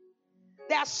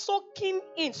 They are soaking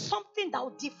in something that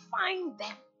will define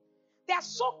them. They are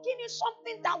soaking in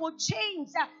something that will change,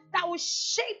 that will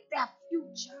shape their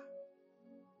future.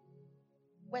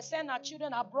 We're sending our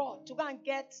children abroad to go and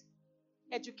get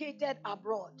educated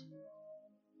abroad. Do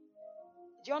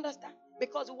you understand?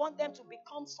 Because we want them to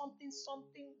become something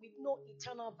with no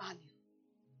eternal value.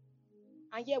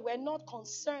 And yet we're not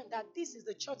concerned that this is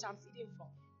the church I'm feeding from.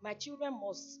 My children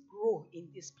must grow in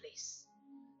this place.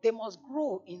 They must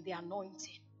grow in the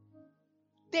anointing.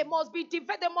 They must be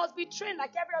developed. They must be trained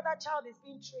like every other child is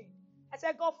being trained. I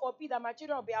said, God forbid that my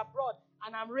children will be abroad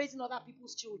and I'm raising other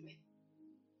people's children.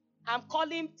 I'm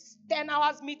calling 10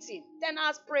 hours meeting, 10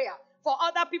 hours prayer for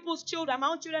other people's children. My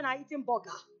own children are eating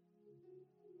burger.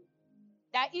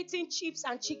 They're eating chips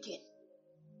and chicken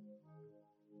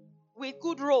with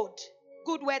good road,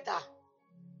 good weather,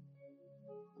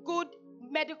 good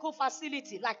medical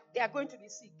facility, like they are going to be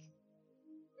sick.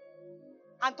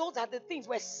 And those are the things.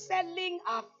 We're selling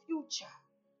our future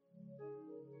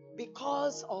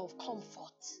because of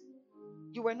comfort.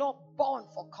 You were not born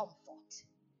for comfort.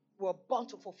 You were born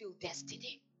to fulfill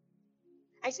destiny.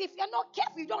 I say, if you're not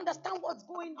careful, you don't understand what's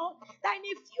going on, that in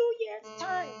a few years'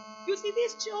 time, you see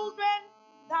these children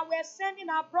that we're sending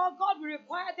abroad, God will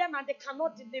require them and they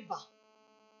cannot deliver.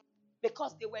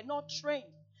 Because they were not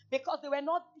trained. Because they were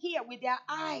not here with their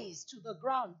eyes to the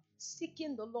ground,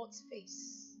 seeking the Lord's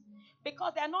face.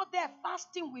 Because they're not there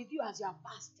fasting with you as you are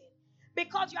fasting.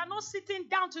 Because you are not sitting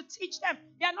down to teach them.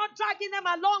 You are not dragging them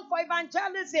along for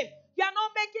evangelism. You are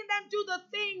not making them do the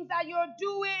things that you're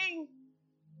doing.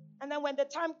 And then when the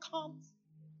time comes,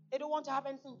 they don't want to have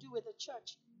anything to do with the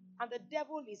church. And the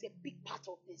devil is a big part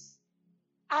of this.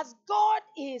 As God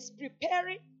is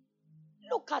preparing,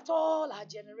 look at all our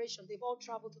generation. They've all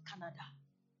traveled to Canada.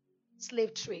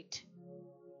 Slave trade.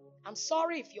 I'm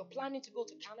sorry if you're planning to go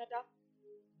to Canada,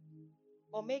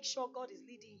 but make sure God is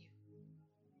leading you.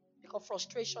 Because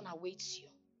frustration awaits you.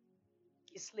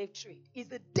 It's slave trade. It's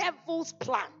the devil's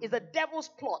plan. It's the devil's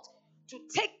plot to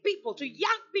take people, to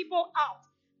yank people out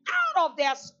of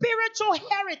their spiritual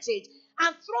heritage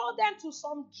and throw them to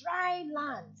some dry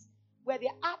lands where the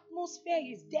atmosphere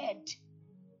is dead.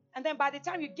 And then by the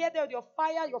time you get there with your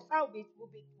fire will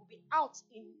be out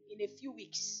in a few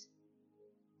weeks.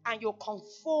 And you'll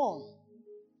conform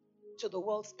to the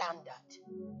world standard.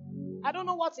 I don't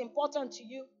know what's important to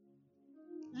you.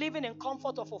 Living in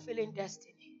comfort or fulfilling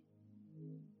destiny.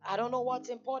 I don't know what's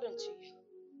important to you.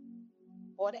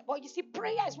 But you see,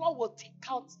 prayer is what will take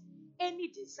out any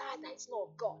desire that is not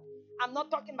of God. I'm not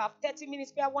talking about 30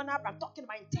 minutes prayer, 1 hour. I'm talking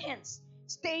about intense.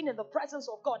 Staying in the presence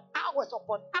of God. Hours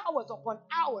upon hours upon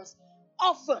hours.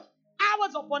 Often.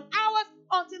 Hours upon hours.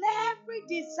 Until every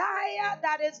desire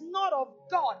that is not of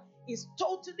God is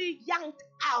totally yanked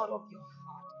out of your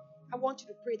heart. I want you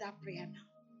to pray that prayer now.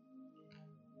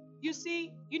 You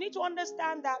see, you need to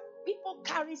understand that people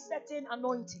carry certain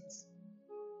anointings.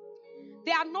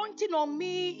 The anointing on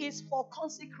me is for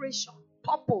consecration,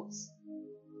 purpose.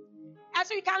 And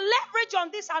so you can leverage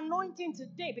on this anointing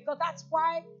today because that's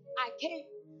why I came.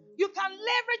 You can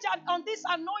leverage on this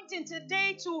anointing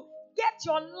today to get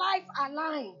your life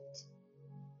aligned.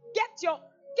 Get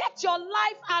your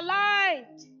life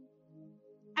aligned.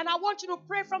 And I want you to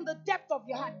pray from the depth of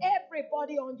your heart.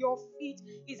 Everybody on your feet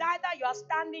is either you are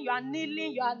standing, you are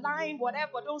kneeling, you are lying,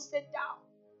 whatever. Don't sit down.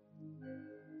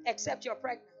 Except you're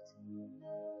pregnant.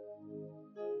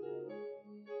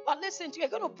 But listen to you.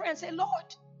 You're going to pray and say,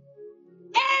 Lord,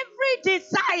 every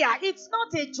desire, it's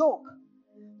not a joke.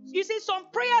 You see,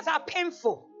 some prayers are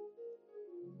painful.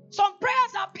 Some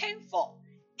prayers are painful.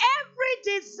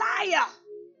 Every desire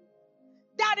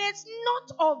that is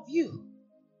not of you,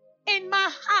 in my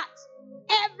heart,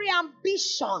 every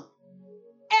ambition,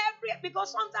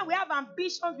 because sometimes we have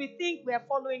ambitions, we think we are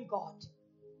following God.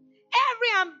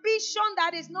 Every ambition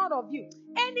that is not of you,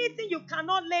 anything you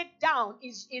cannot lay down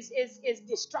is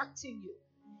distracting you.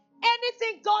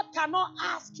 Anything God cannot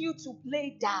ask you to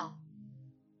lay down.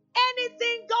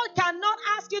 Anything God cannot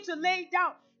ask you to lay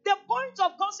down. The point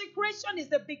of consecration is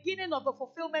the beginning of the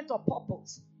fulfillment of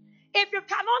purpose. If you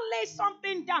cannot lay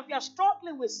something down, if you're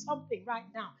struggling with something right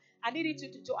now, I need you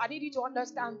to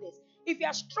understand this. If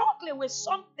you're struggling with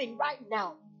something right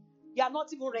now, you are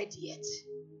not even ready yet.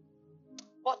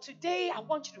 But today, I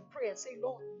want you to pray and say,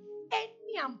 Lord,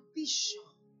 any ambition,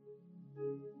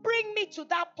 bring me to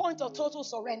that point of total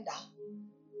surrender.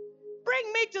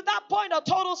 Bring me to that point of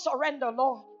total surrender,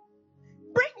 Lord.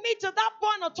 Bring me to that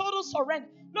point of total surrender.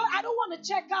 Lord, I don't want to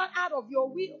check out of your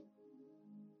will.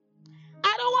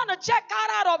 I don't want to check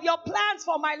out of your plans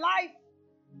for my life.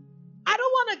 I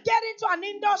don't want to get into an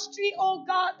industry, oh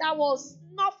God, that will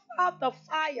snuff out the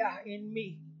fire in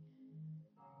me.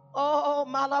 Oh,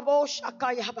 Malabo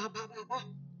Shakaya Baba Baba.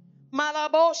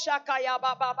 Malabo Shakaya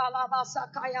Baba Baba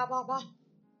Sakaya Baba.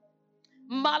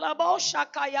 Malabo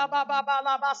Shakaya Baba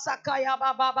Baba Sakaya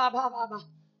Baba Baba.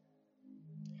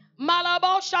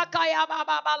 Malabo Shakaya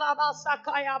Baba Baba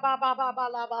Sakaya Baba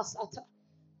Baba Sata.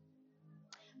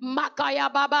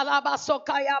 Makaya Baba Baba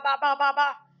Sokaya Baba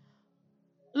Baba.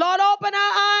 Lord, open our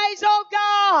eyes, oh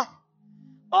God.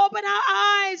 Open our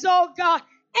eyes, oh God.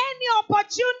 Any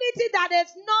opportunity that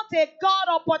is not a God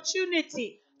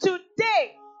opportunity,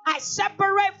 today I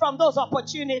separate from those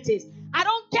opportunities. I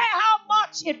don't care how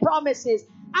much it promises.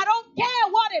 I don't care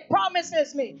what it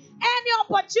promises me. Any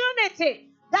opportunity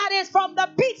that is from the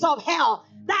pits of hell,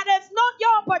 that is not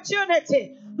your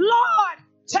opportunity, Lord,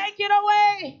 take it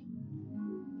away.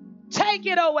 Take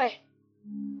it away.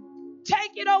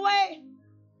 Take it away.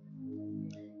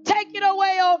 Take it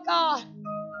away, oh God.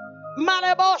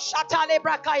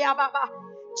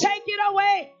 Take it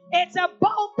away. It's a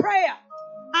bold prayer,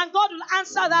 and God will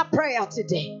answer that prayer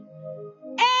today.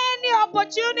 Any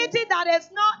opportunity that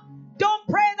is not, don't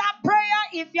pray that prayer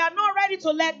if you're not ready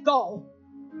to let go.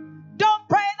 Don't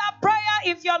pray that prayer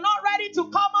if you're not ready to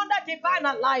come under divine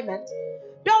alignment.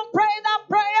 Don't pray that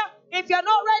prayer if you're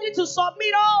not ready to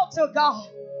submit all to God.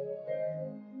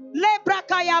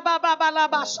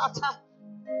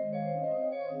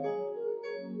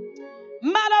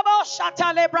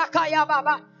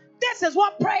 This is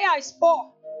what prayer is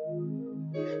for.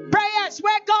 Prayer is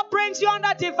where God brings you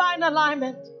under divine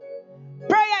alignment.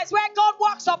 Prayer is where God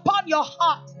works upon your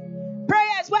heart.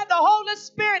 Prayer is where the Holy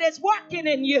Spirit is working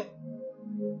in you.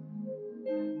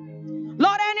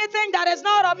 Lord, anything that is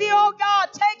not of you, oh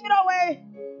God, take it away.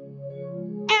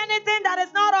 Anything that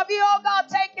is not of you, oh God,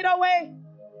 take it away.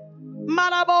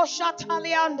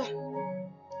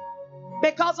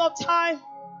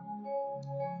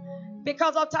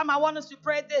 Because of time, I want us to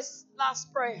pray this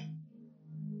last prayer.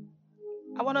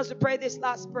 I want us to pray this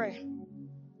last prayer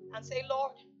and say,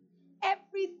 Lord,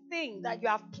 everything that you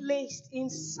have placed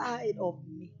inside of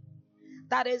me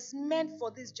that is meant for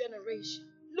this generation,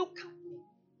 look at me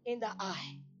in the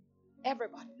eye.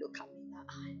 Everybody, look at me in the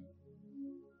eye.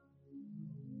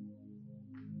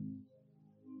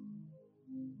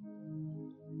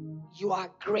 You are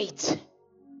great.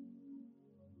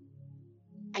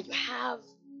 And you have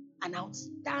an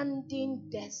outstanding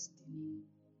destiny.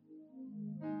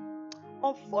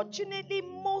 Unfortunately,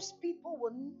 most people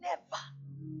will never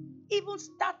even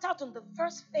start out on the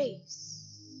first phase.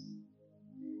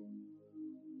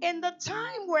 In the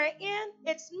time we're in,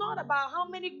 it's not about how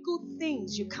many good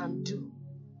things you can do.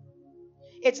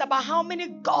 It's about how many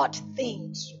God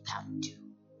things you can do.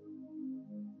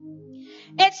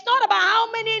 It's not about how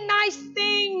many nice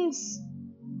things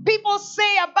people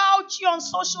say about you on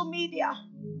social media.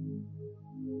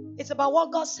 It's about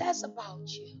what God says about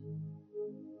you.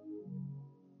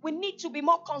 We need to be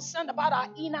more concerned about our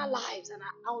inner lives and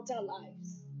our outer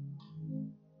lives.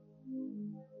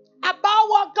 About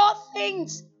what God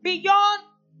thinks beyond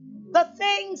the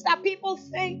things that people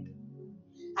think.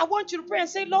 I want you to pray and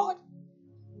say, Lord,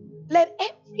 let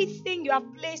everything you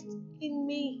have placed in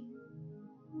me,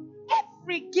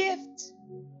 every gift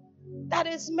that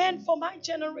is meant for my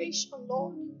generation,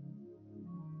 Lord,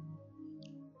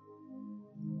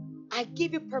 I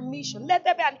give you permission. Let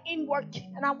there be an inward,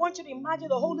 and I want you to imagine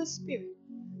the Holy Spirit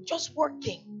just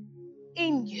working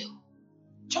in you,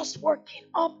 just working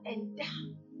up and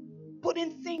down,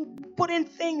 putting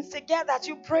things together as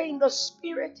you pray in the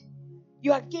Spirit.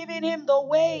 You are giving him the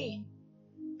way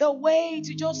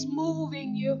to just move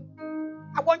in you.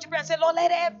 I want you to pray and say, Lord,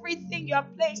 let everything you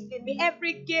have placed in me,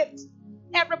 every gift,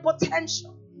 every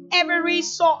potential, every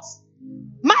resource,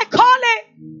 my calling,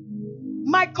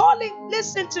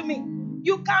 listen to me.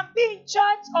 You can be in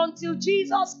church until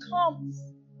Jesus comes.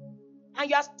 and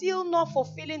you are still not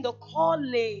fulfilling the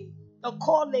calling. The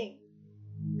calling.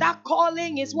 That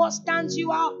calling is what stands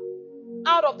you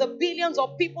out of the billions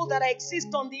of people that exist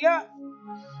on the earth.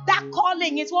 That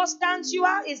calling is what stands you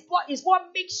out, is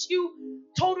what makes you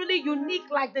totally unique,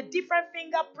 like the different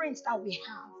fingerprints that we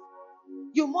have.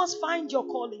 You must find your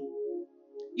calling.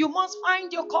 You must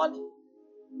find your calling.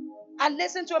 I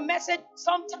listened to a message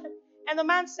sometime, and the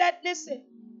man said, listen,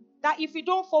 that if you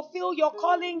don't fulfill your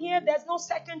calling here, there's no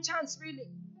second chance, really.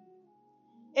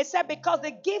 It said, because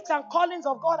the gifts and callings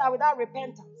of God are without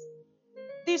repentance.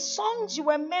 The songs you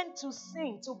were meant to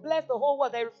sing to bless the whole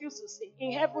world, they refuse to sing.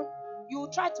 In heaven, you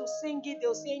try to sing it,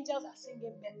 they'll say angels are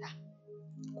singing better.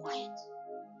 Quiet.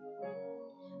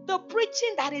 The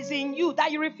preaching that is in you,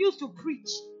 that you refuse to preach,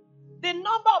 the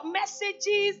number of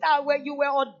messages that you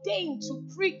were ordained to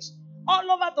preach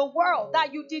all over the world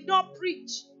that you did not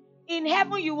preach, in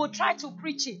heaven you will try to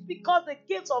preach it because the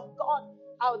gifts of God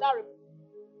are without repentance.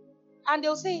 And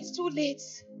they'll say it's too late.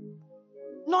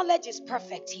 Knowledge is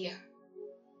perfect here.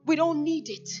 We don't need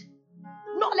it.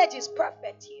 Knowledge is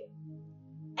perfect here.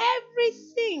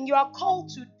 Everything you are called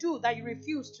to do that you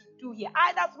refuse to do here,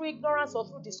 either through ignorance or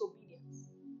through disobedience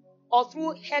or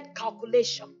through head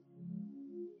calculation,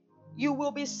 you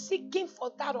will be seeking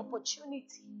for that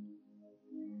opportunity,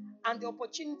 and the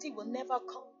opportunity will never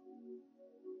come.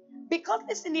 Because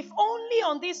listen, if only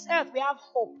on this earth we have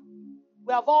hope,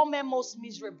 we have all men most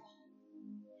miserable.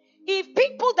 If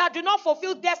people that do not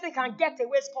fulfill destiny can get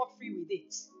away scot-free with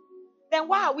it, then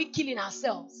why are we killing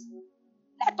ourselves?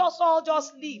 Let us all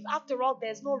just live. After all,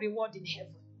 there's no reward in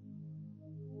heaven.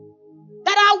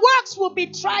 That our works will be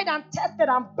tried and tested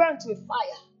and burnt with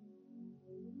fire.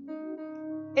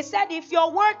 It said, if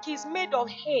your work is made of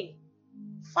hay,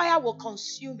 fire will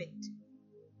consume it.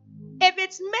 If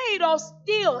it's made of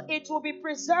steel, it will be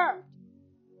preserved.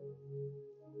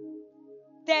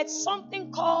 There's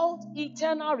something called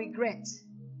eternal regret,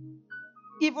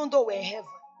 even though we're in heaven.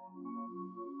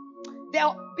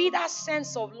 There'll be that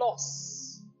sense of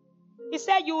loss. He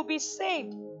said you will be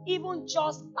saved even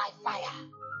just by fire.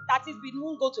 That is, we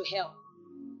won't go to hell,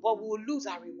 but we will lose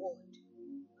our reward.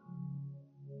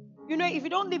 You know, if you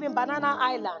don't live in Banana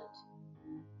Island,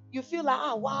 you feel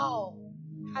like, wow,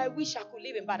 I wish I could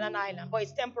live in Banana Island, but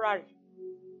it's temporary.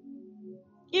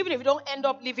 Even if you don't end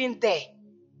up living there,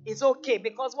 it's okay,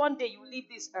 because one day you leave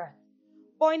this earth.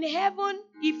 But in heaven,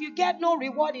 if you get no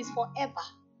reward, it's forever.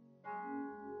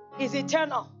 It's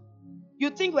eternal.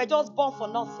 You think we're just born for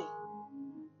nothing.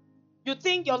 You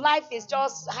think your life is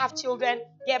just have children,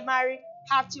 get married,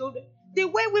 have children. The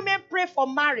way women pray for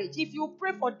marriage, if you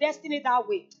pray for destiny that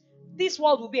way, this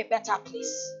world will be a better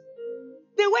place.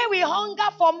 The way we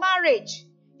hunger for marriage,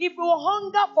 if we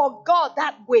hunger for God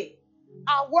that way,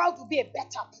 our world will be a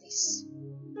better place.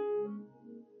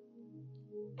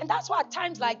 And that's why at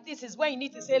times like this is when you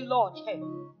need to say, Lord, hey,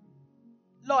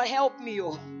 Lord, help me,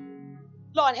 oh.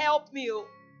 Lord, help me, oh.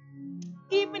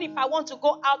 Even if I want to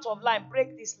go out of line,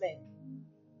 break this leg.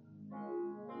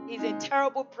 It's a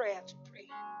terrible prayer to pray.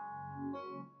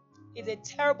 It's a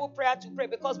terrible prayer to pray,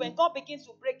 because when God begins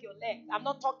to break your leg, I'm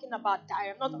not talking about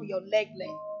dying, I'm not talking about your leg.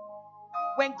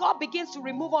 When God begins to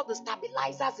remove all the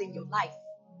stabilizers in your life,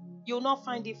 you'll not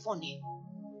find it funny.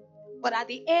 But at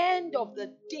the end of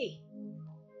the day,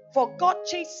 for God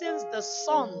chastens the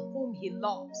son whom he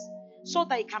loves, so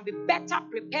that he can be better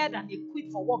prepared and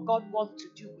equipped for what God wants to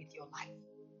do with your life.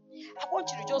 I want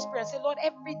you to just pray and say, Lord,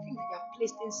 everything that you have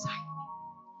placed inside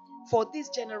me for this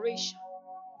generation.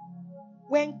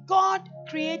 When God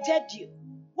created you,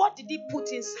 what did he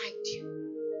put inside you?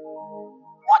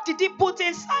 What did he put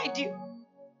inside you?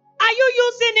 Are you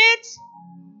using it?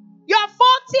 You are 40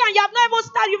 and you have not even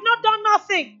started. You've not done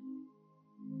nothing.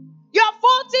 You are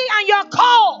 40 and you are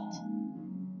called.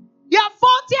 You are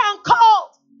 40 and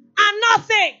called and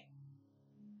nothing.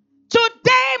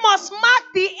 Today must mark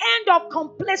the end of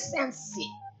complacency.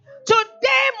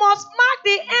 Today must mark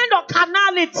the end of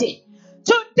carnality.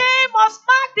 Today must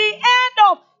mark the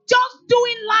end of just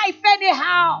doing life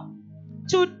anyhow.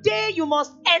 Today you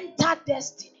must enter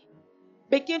destiny.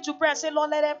 Begin to pray and say,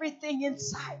 Lord, let everything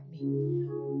inside me,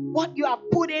 what you have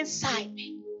put inside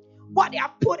me, what you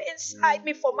have put inside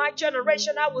me for my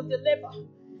generation, I will deliver.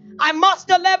 I must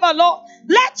deliver, Lord.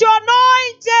 Let your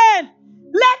anointing,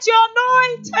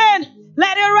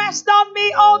 let it rest on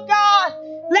me, oh God.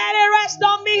 Let it rest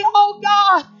on me, oh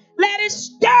God. Let it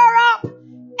stir up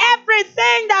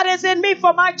everything that is in me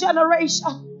for my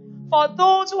generation. For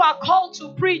those who are called to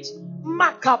preach,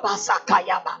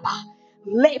 Makabasakaya Baba,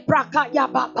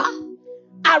 Leprakaya Baba,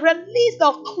 I release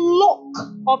the cloak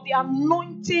of the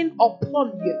anointing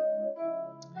upon you.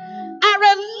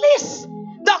 I release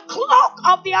the cloak cloak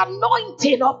of the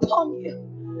anointing upon you.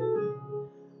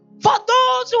 For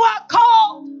those who are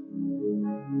called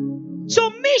to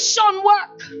mission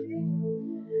work,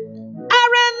 I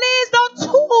release the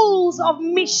tools of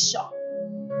mission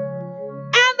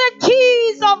and the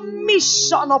keys of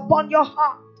mission upon your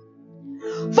heart.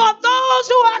 For those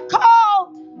who are called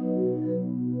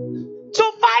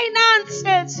to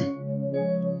finances,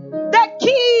 the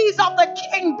keys of the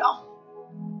kingdom,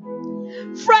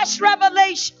 fresh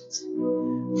revelations,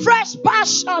 fresh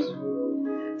passion,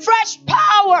 fresh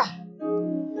power,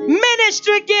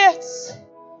 ministry gifts,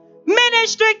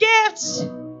 ministry gifts,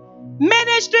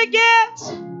 ministry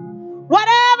gifts,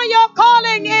 whatever your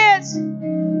calling is,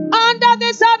 under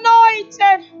this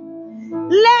anointing,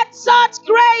 let such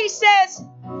graces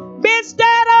be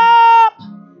stirred up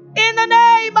in the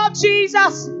name of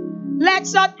Jesus. Let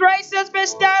such graces be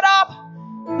stirred up.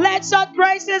 Let such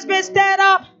graces be stirred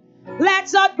up. Let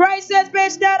such graces be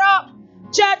stirred up.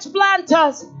 Church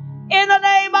planters, in the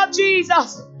name of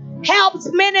Jesus.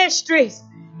 Helps ministries,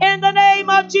 in the name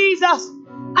of Jesus.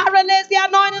 I release the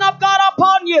anointing of God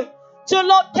upon you to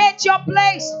locate your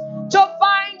place, to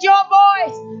find your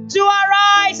voice, to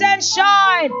arise and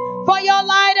shine. For your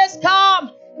light has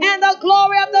come, and the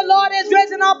glory of the Lord is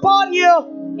risen upon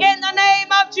you. In the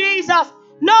name of Jesus.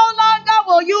 No longer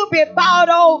will you be bowed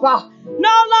over.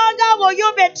 No longer will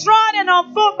you be trodden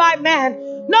on foot by men.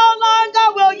 No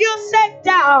longer will you sit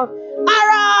down.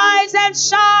 Arise and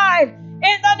shine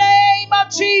in the name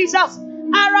of Jesus.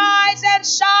 Arise and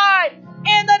shine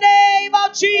in the name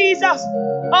of Jesus.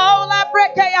 Oh, la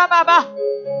brekeya baba.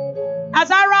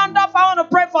 As I round up, I want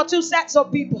to pray for two sets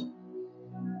of people.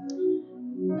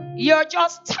 You're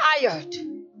just tired.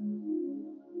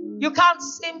 You can't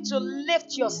seem to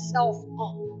lift yourself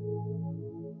up.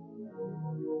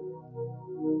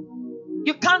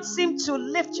 You can't seem to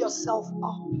lift yourself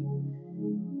up.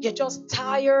 You're just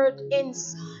tired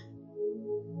inside.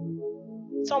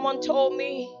 Someone told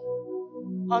me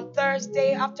on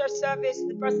Thursday after service,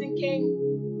 the person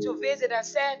came to visit and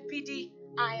said, PD,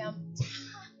 I am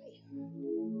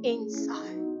tired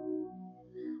inside.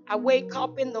 I wake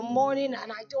up in the morning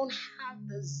and I don't have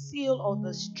the zeal or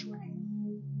the strength.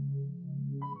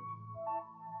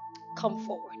 Come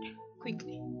forward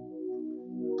quickly.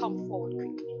 Come forward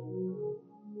quickly.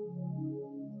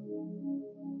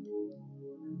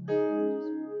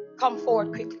 Come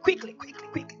forward quickly.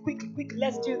 Quickly.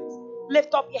 Let's do this.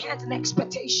 Lift up your hands in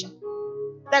expectation.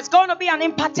 There's going to be an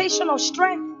impartation of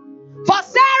strength. For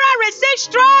Sarah received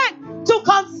strength to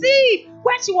conceive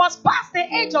when she was past the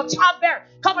age of childbearing.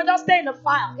 Come and just stay in a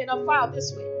file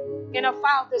this way.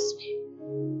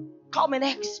 Come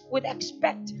with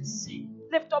expectancy.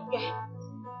 Lift up your hands.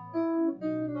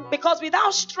 Because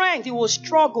without strength, you will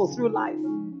struggle through life.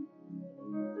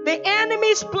 The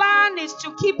enemy's plan is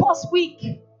to keep us weak.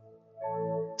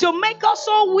 To make us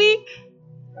so weak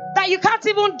that you can't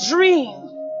even dream.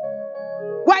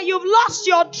 Where you've lost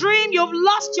your dream, you've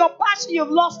lost your passion, you've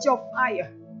lost your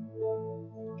fire.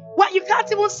 Where you can't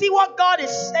even see what God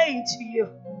is saying to you.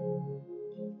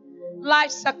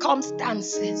 Life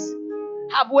circumstances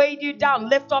have weighed you down.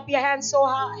 Lift up your hands so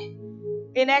high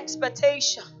in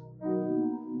expectation.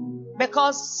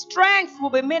 Because strength will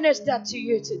be ministered to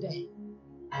you today.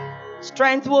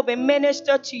 Strength will be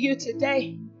ministered to you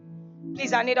today.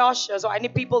 Please, I need ushers, or I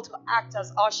need people to act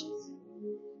as ushers.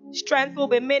 Strength will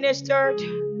be ministered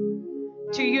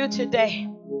to you today.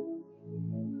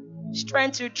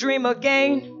 Strength to dream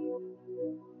again.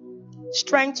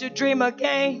 Strength to dream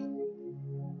again.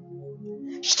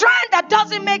 Strength that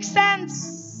doesn't make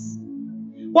sense.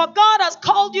 What God has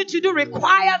called you to do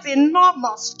requires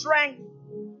enormous strength.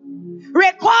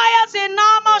 Requires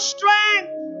enormous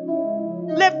strength.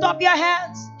 Lift up your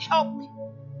hands. Help me.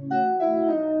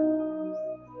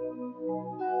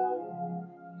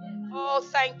 Oh,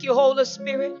 thank you, Holy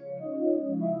Spirit.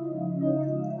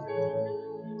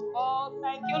 Oh,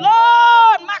 thank you,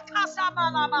 Lord.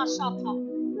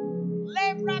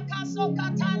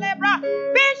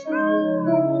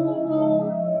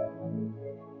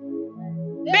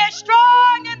 Be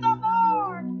strong in the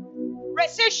Lord.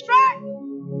 Receive strength.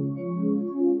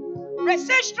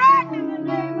 Receive strength in the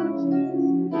name of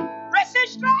Jesus. Receive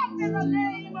strength in the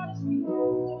name of Jesus.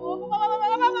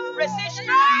 Receive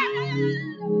strength.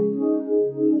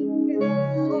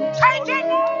 Take it.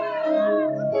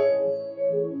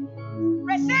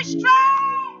 Receive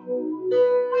strength.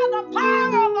 By the power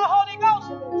of the Holy Ghost.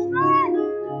 Strength.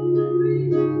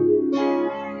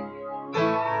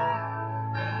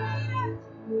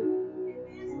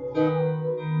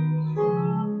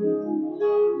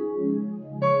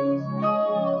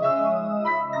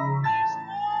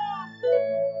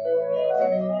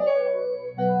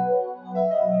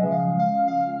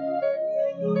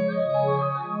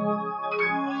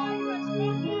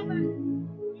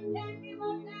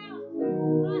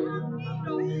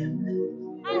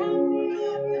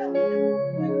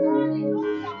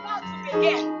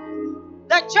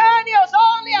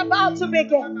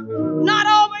 again. Not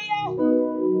over yet.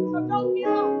 So don't give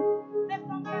up. Lift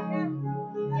up your hands.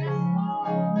 Yes,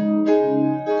 Lord.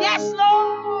 Yes,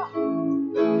 Lord.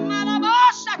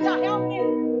 Malaboshata, help me.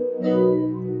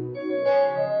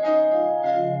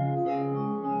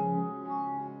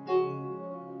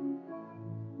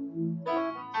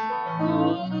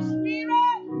 Holy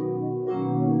Spirit.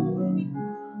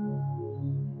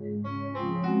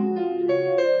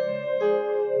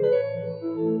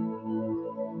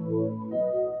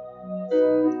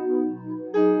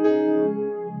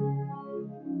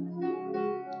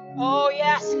 Oh,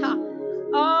 yes.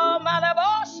 Oh,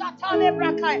 Malaboshata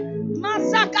lebrakaya.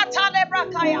 Masakata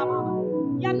lebrakaya.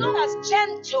 You're not as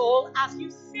gentle as you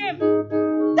seem.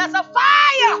 There's a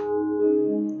fire.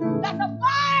 There's a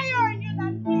fire in you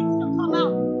that needs to come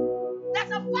out.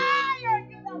 There's a fire in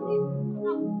you that needs to come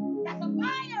out. There's a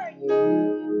fire in you.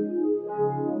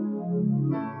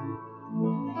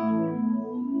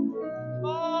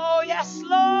 Oh, yes,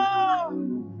 Lord.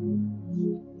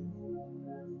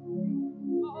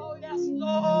 Oh, yes,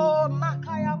 Lord.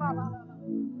 Makaya baba.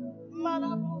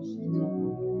 Malabosh.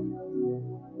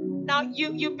 Now,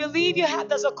 you believe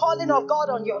there's a calling of God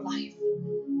on your life.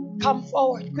 Come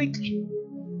forward quickly.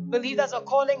 Believe there's a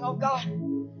calling of God.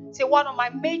 See, one of my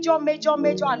major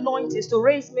anointings is to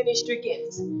raise ministry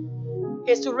gifts.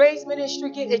 Is to raise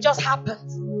ministry gifts. It just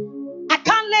happens. I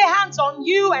can't lay hands on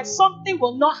you and something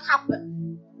will not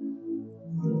happen.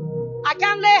 I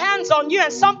can't lay hands on you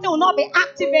and something will not be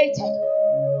activated.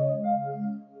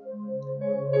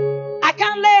 I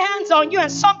can't lay hands on you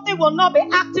and something will not be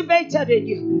activated in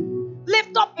you.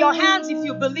 Lift up your hands if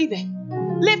you believe it.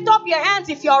 Lift up your hands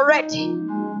if you're ready.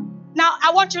 Now,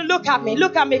 I want you to look at me.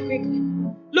 Look at me quickly.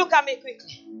 Look at me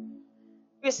quickly.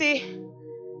 You see,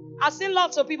 I've seen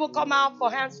lots of people come out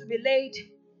for hands to be laid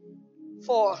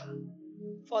for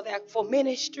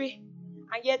ministry,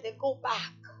 and yet they go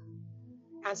back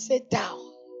and sit down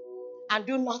and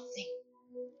do nothing.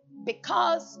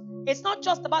 Because it's not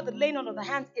just about the laying on of the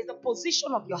hands, it's the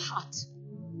position of your heart.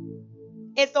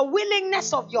 It's the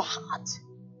willingness of your heart.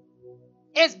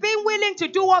 It's being willing to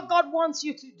do what God wants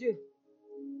you to do.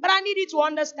 But I need you to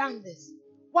understand this.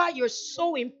 Why you're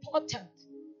so important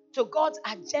to God's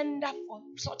agenda for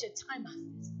such a time as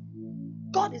this.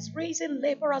 God is raising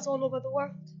laborers all over the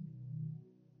world.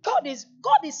 God is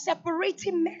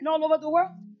separating men all over the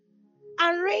world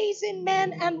and raising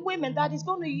men and women that He's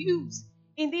going to use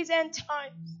in these end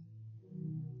times.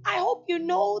 I hope you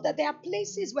know that there are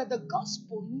places where the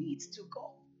gospel needs to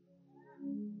go.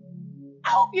 I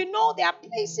hope you know there are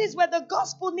places where the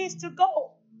gospel needs to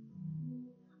go.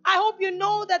 I hope you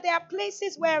know that there are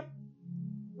places where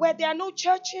there are no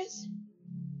churches,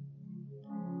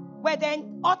 where they're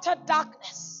in utter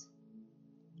darkness.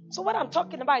 So what I'm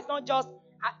talking about is not just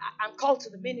I'm called to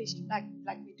the ministry like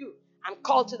we do. I'm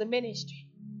called to the ministry.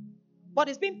 But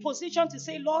it's being positioned to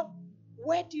say, Lord,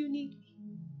 where do you need me?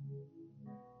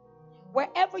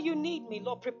 Wherever you need me,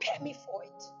 Lord, prepare me for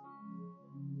it.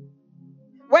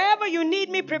 Wherever you need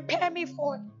me, prepare me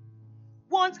for it.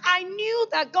 Once I knew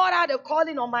that God had a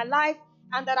calling on my life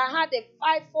and that I had a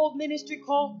fivefold ministry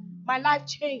call, my life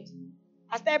changed.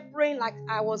 I started praying like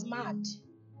I was mad.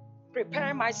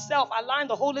 Preparing myself, allowing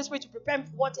the Holy Spirit to prepare me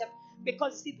for whatever.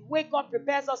 Because you see, the way God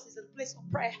prepares us is in the place of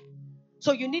prayer.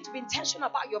 So you need to be intentional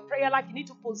about your prayer life. You need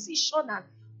to position and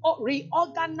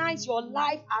reorganize your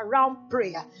life around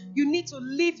prayer. You need to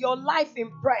live your life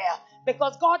in prayer.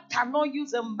 Because God cannot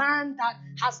use a man that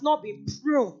has not been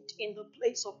pruned in the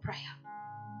place of prayer.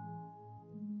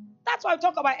 That's why I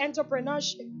talk about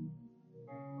entrepreneurship.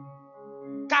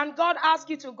 Can God ask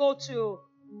you to go to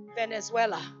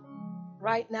Venezuela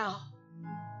right now?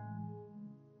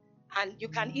 And you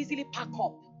can easily pack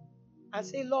up and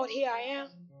say, Lord, here I am.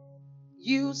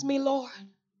 Use me, Lord.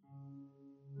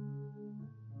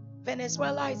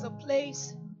 Venezuela is a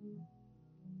place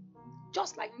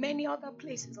just like many other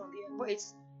places on the earth, but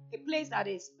it's a place that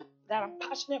I'm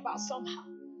passionate about somehow.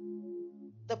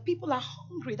 The people are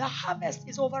hungry. The harvest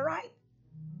is overripe,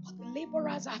 but the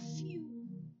laborers are few.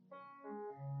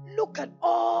 Look at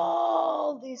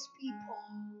all these people.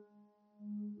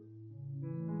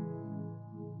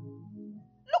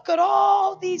 Look at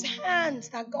all these hands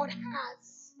that God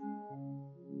has.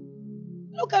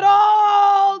 Look at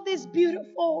all these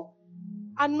beautiful,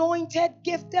 anointed,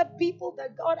 gifted people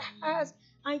that God has.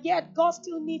 And yet God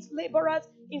still needs laborers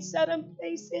in certain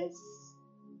places.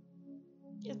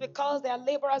 It's because there are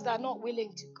laborers that are not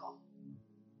willing to go.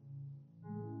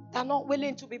 They're not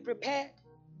willing to be prepared.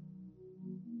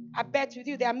 I bet with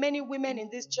you there are many women in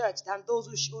this church than those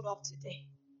who showed up today.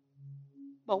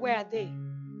 But where are they?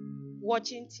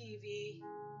 Watching TV,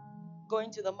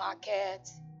 going to the market,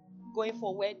 going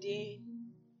for wedding,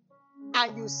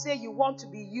 and you say you want to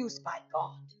be used by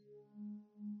God.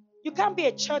 You can't be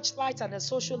a church light and a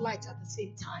social light at the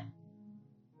same time.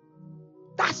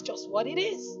 That's just what it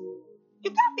is.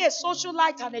 You can't be a social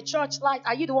light and a church light.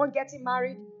 Are you the one getting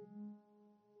married?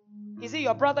 Is it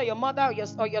your brother, your mother,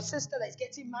 or your sister that is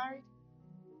getting married?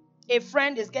 A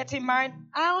friend is getting married?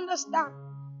 I understand.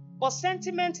 But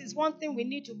sentiment is one thing we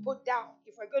need to put down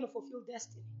if we're going to fulfill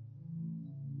destiny.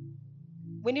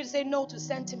 We need to say no to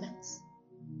sentiments.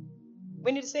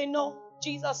 We need to say no.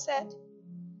 Jesus said,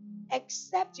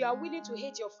 except you are willing to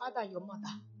hate your father and your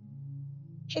mother,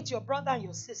 hate your brother and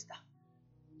your sister,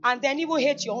 and then even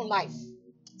hate your own life,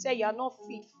 say you are not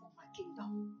fit for my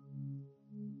kingdom.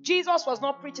 Jesus was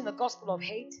not preaching the gospel of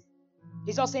hate.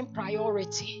 He's just saying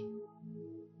priority.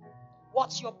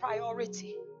 What's your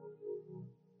priority?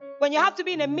 When you have to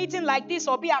be in a meeting like this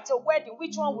or be at a wedding,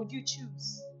 which one would you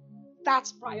choose?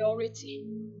 That's priority.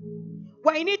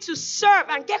 When you need to serve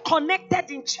and get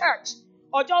connected in church,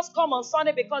 or just come on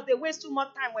Sunday because they waste too much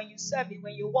time when you serve it,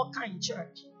 when you work in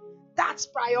church. That's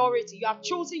priority. You have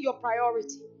chosen your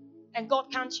priority, and God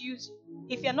can't use you.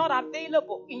 If you're not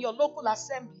available in your local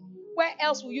assembly, where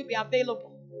else will you be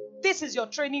available? This is your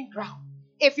training ground.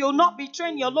 If you'll not be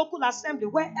trained in your local assembly,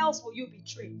 where else will you be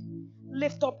trained?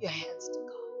 Lift up your hands to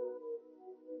God.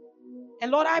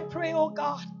 And Lord, I pray, oh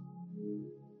God,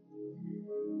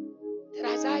 that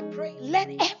as I pray, let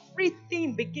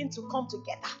everything begin to come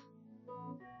together.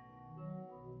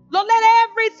 Lord, let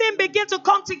everything begin to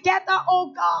come together,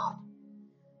 oh God.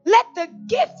 Let the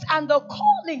gifts and the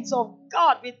callings of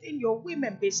God within your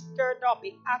women be stirred up,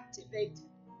 be activated.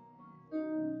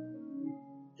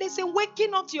 Listen,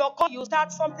 waking up to your call, you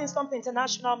start something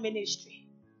international ministry.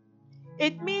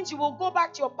 It means you will go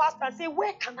back to your pastor and say,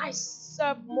 where can I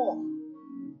serve more?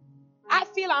 I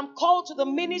feel I'm called to the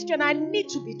ministry and I need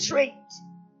to be trained.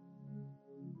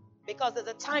 Because there's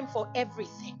a time for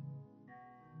everything.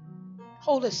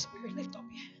 Holy Spirit, lift up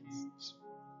your hands.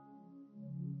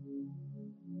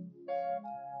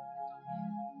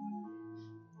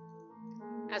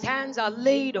 As hands are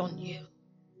laid on you,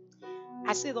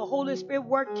 I see the Holy Spirit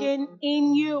working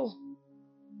in you.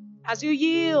 As you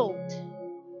yield,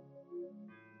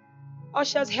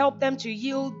 ushers, help them to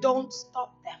yield. Don't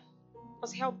stop them.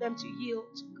 Just help them to yield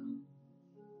to God.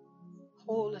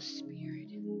 Holy Spirit.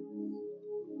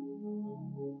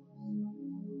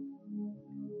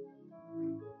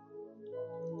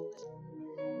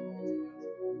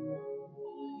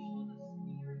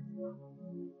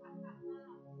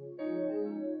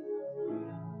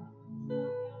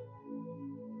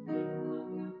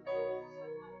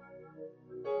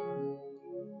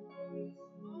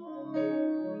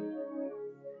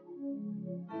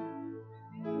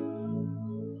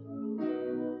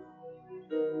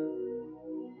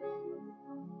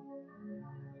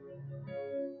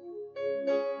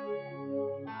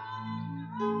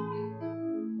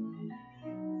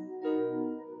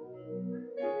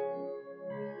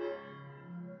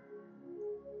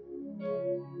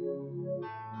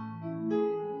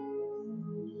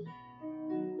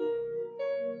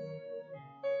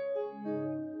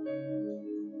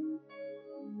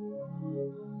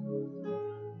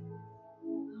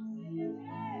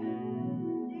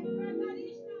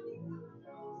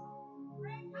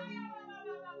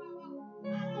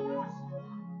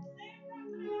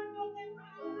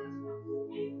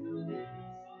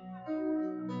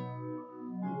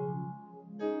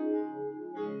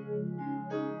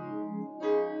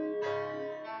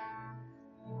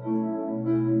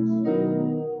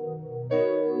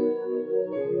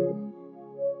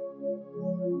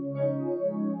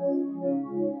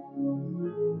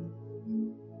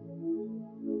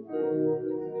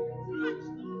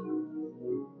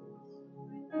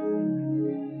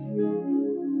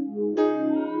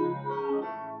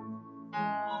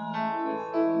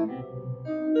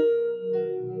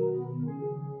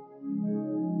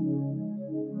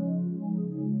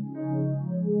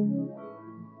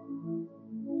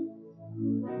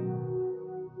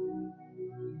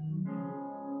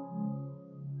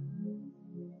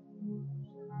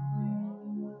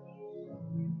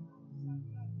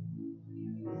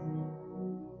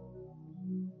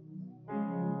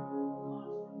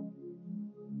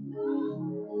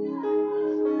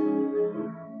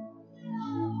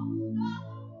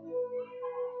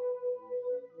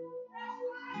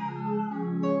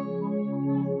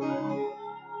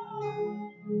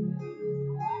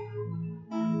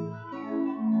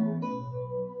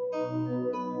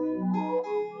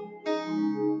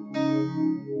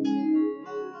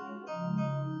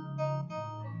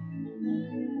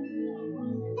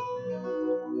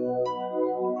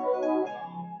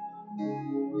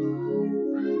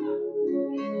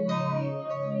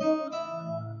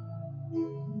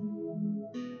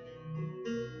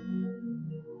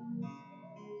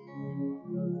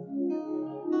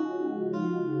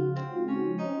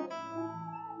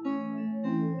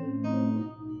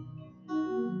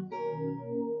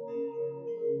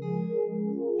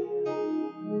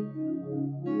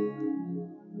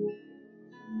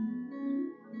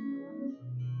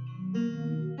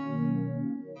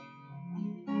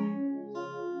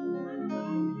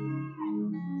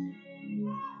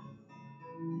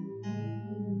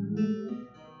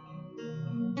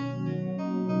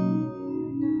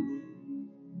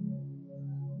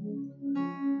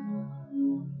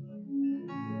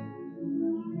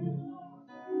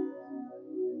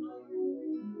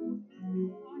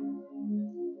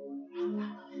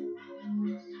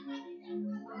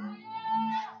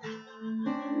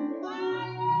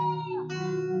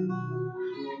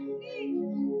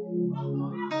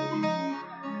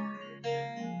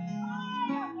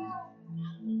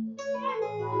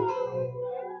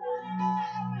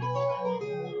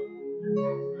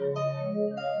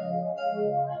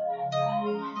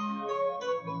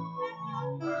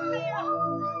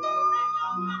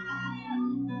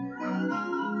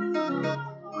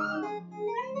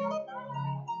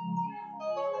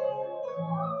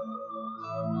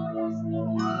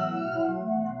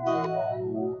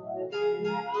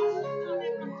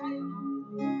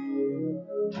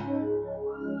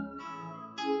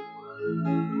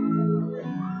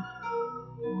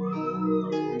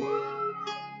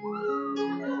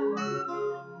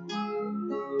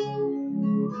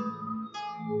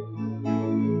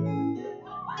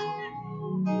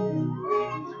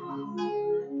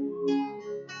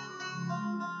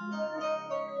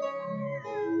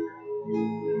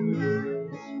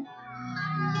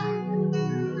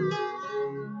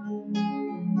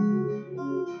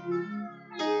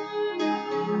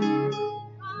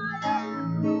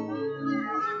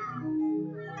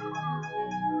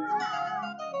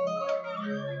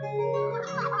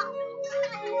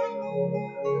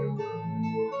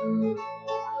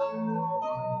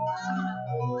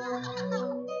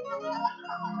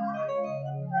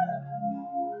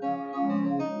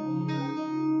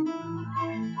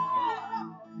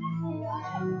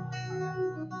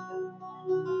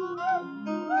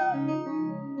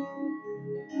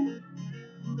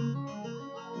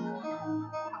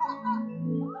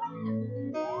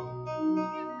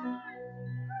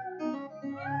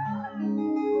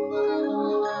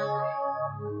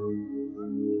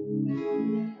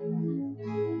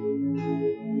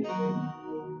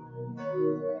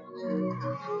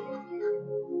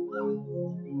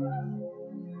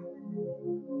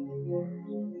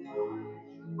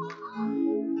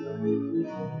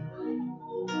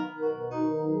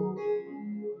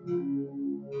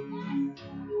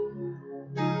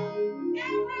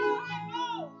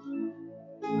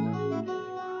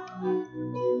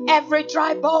 Every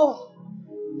dry bone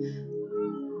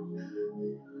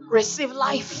receive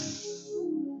life.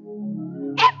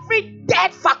 Every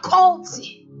dead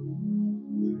faculty,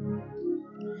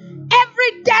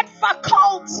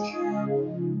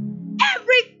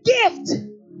 every gift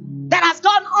that has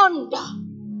gone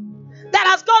under, that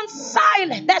has gone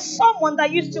silent. There's someone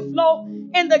that used to flow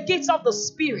in the gifts of the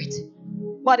Spirit,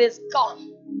 but it's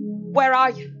gone. Where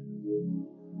are you?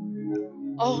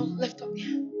 Oh, lift up your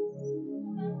hand.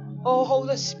 Oh,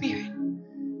 Holy Spirit,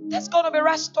 there's going to be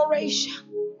restoration.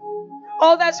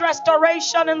 Oh, there's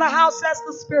restoration in the house, says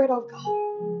the Spirit of God.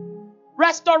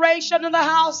 Restoration in the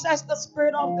house, says the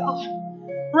Spirit of God.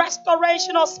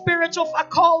 Restoration of spiritual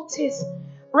faculties.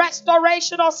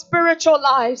 Restoration of spiritual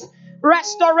lives.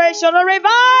 Restoration of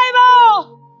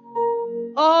revival.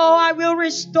 Oh, I will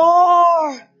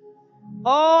restore.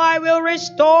 Oh, I will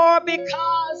restore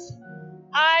because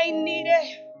I need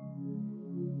it.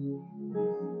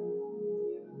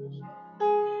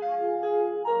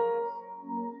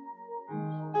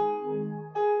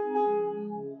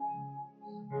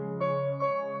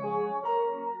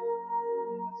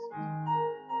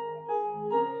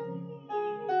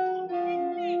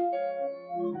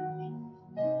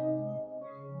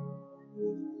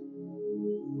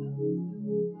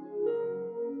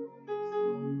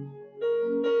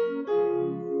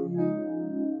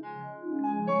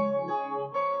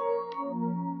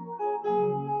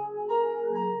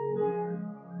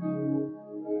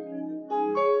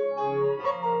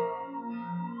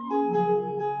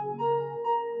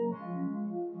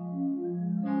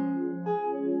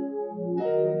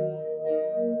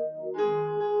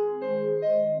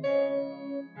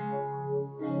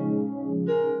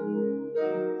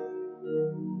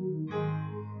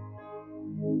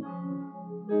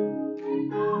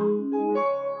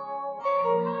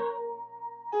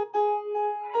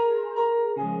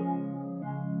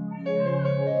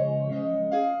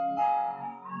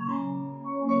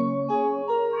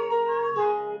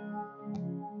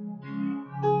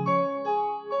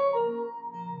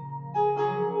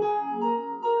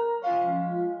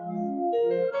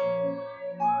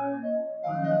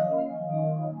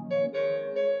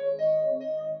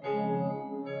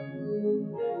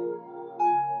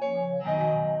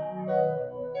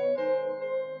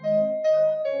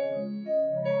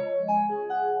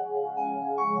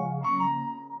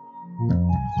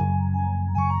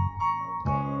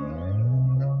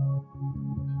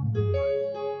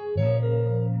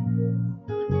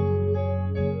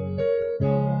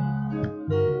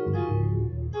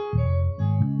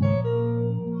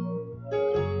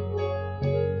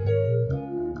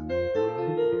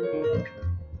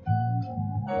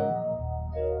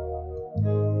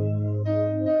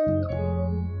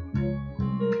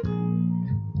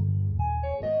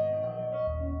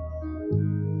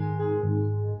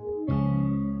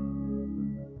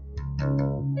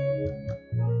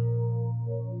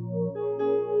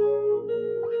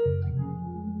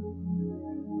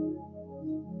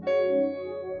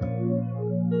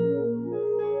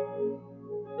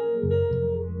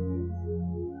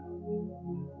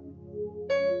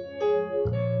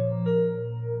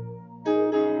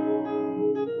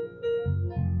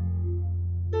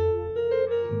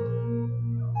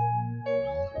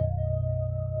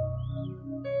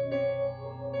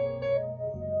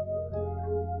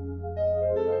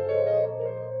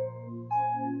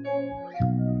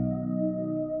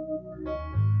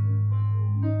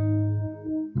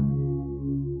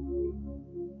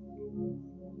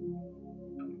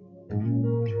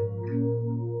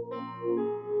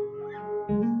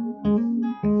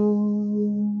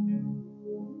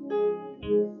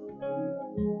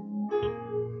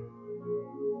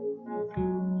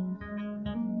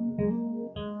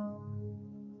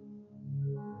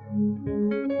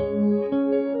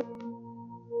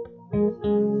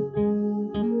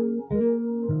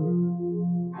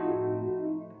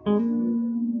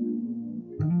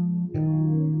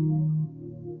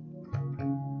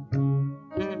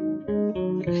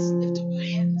 Let's lift up our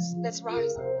hands. Let's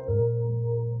rise.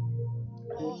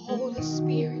 Oh, Holy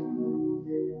Spirit,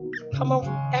 come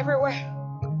on everywhere.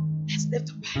 Let's lift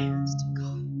up our hands to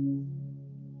God.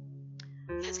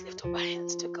 Let's lift up our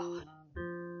hands to God.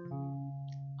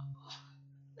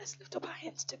 Let's lift up our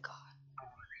hands to God.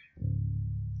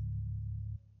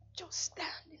 Just stand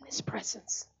in His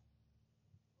presence.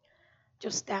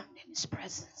 Just stand in His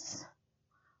presence.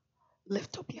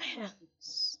 Lift up your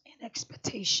hands in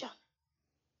expectation.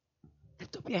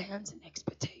 Lift up your hands in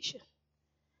expectation.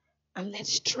 And let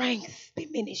strength be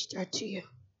ministered to you.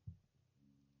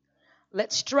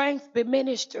 Let strength be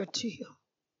ministered to you.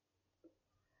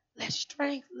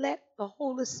 Let the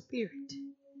Holy Spirit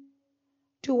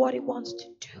do what He wants to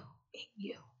do in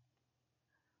you.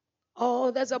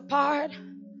 Oh, there's a part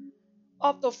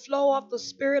of the flow of the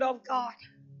Spirit of God.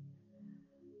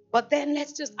 But then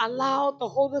let's just allow the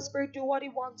Holy Spirit do what He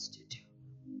wants to do.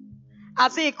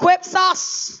 As He equips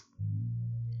us,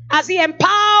 as He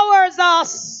empowers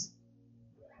us,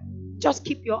 just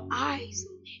keep your eyes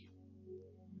on Him.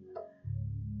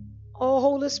 Oh,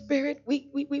 Holy Spirit, we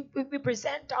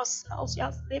present ourselves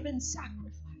as living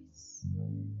sacrifice.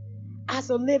 As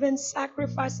a living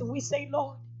sacrifice, and we say,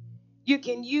 Lord, you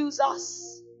can use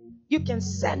us. You can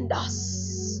send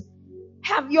us.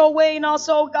 Have your way in us,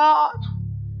 oh God.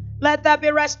 Let there be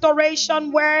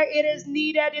restoration where it is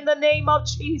needed in the name of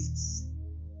Jesus.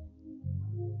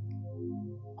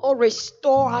 Oh,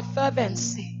 restore our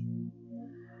fervency.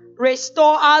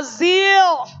 Restore our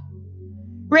zeal.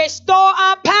 Restore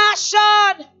our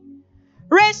passion.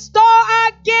 Restore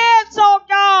our gifts, oh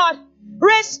God.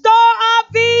 Restore our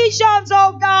visions,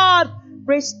 oh God.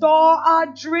 Restore our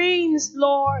dreams,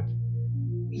 Lord.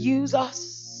 Use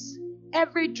us.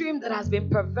 Every dream that has been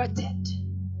perverted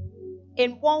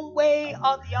in one way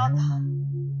or the other,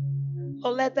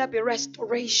 oh, let there be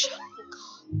restoration, oh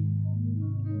God.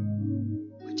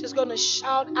 We're just going to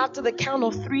shout after the count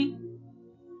of 3.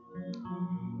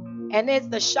 And it's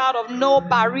the shout of no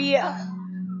barrier.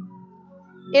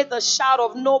 It's the shout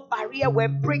of no barrier. We're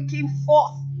breaking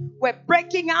forth. We're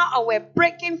breaking out and we're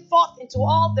breaking forth into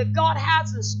all that God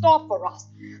has in store for us.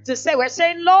 We're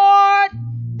saying, Lord,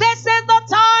 this is the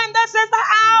time, this is the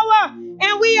hour,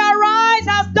 and we arise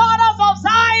as daughters of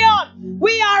Zion.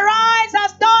 We arise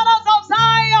as daughters of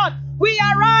Zion. We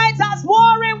arise as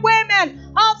warring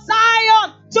women of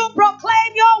Zion to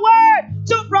proclaim your word,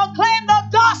 to proclaim the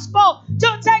gospel,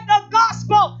 to take the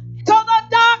gospel to the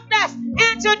darkness,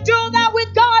 and to do that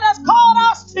which God has called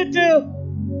us to do.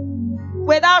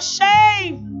 Without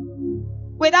shame,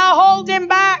 without holding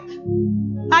back.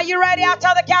 Are you ready?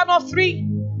 After the count of 3,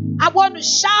 I want to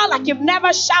shout like you've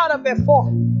never shouted before.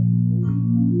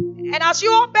 And as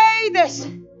you obey this,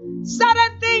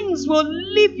 certain things will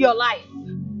live your life.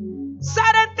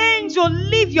 Certain things will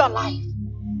live your life.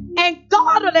 And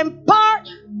God will impart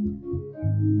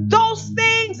those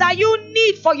things that you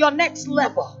need for your next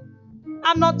level.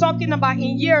 I'm not talking about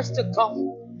in years to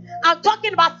come. I'm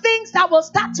talking about things that will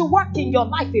start to work in your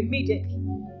life immediately.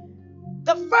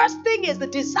 The first thing is the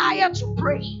desire to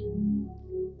pray.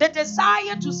 The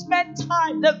desire to spend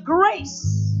time. The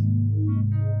grace.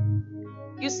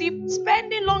 You see,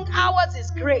 spending long hours is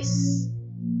grace.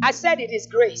 I said it is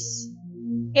grace.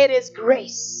 It is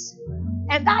grace.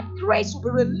 And that grace will be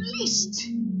released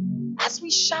as we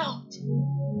shout.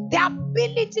 The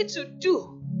ability to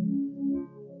do.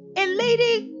 A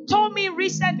lady told me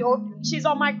recently, she's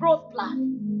on my growth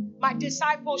plan, my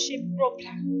discipleship growth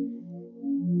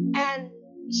plan. And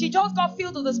she just got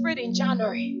filled with the Spirit in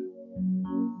January.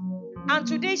 And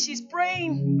today she's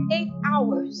praying 8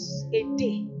 hours a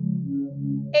day.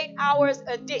 8 hours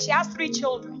a day. She has 3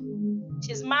 children.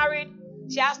 She's married.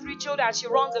 She has 3 children and she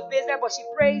runs a business, but she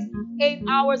prays 8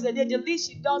 hours a day. The least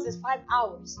she does is 5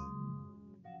 hours.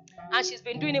 And she's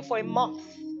been doing it for a month.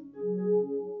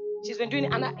 She's been doing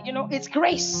it, and it's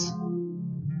grace.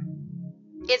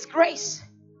 It's grace.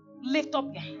 Lift up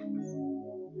your hands.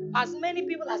 As many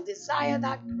people as desire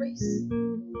that grace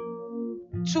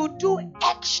to do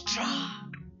extra,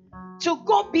 to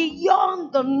go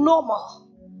beyond the normal,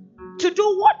 to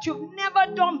do what you've never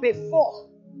done before.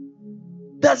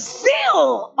 The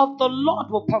zeal of the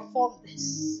Lord will perform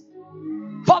this.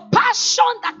 For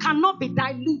passion that cannot be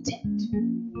diluted.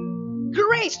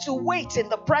 Grace to wait in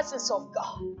the presence of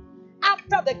God.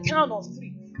 After the count of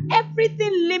 3,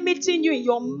 everything limiting you in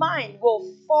your mind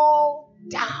will fall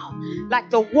down.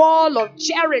 Like the wall of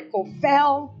Jericho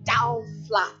fell down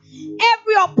flat.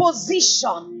 Every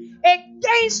opposition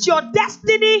against your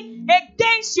destiny,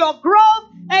 against your growth,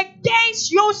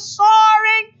 against you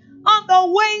soaring on the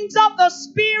wings of the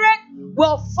Spirit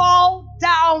will fall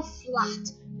down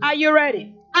flat. Are you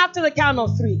ready? After the count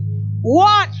of 3.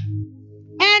 1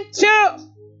 and 2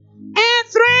 and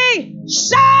 3.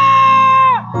 Shout!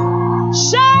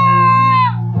 Shout!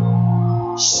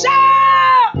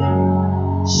 Shout!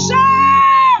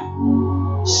 Shout!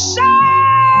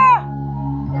 Shout!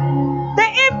 The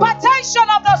impartation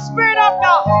of the Spirit of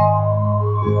God,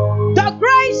 the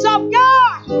grace of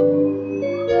God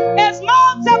is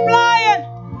multiplying,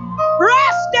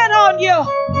 resting on you.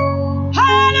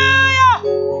 Hallelujah!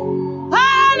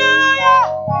 Hallelujah!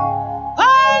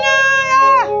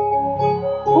 Hallelujah!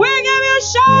 We give you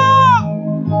shout.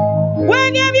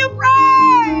 We give you praise.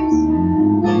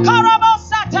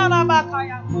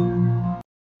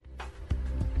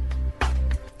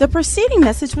 The preceding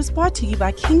message was brought to you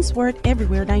by Kingsword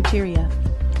Everywhere Nigeria.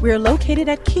 We are located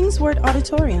at Kingsword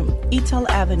Auditorium, Etel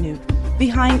Avenue,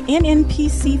 behind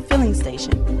NNPC Filling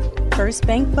Station, First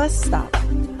Bank Bus Stop,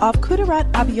 off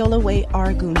Kudirat Abiola Way,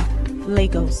 Argun,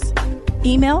 Lagos.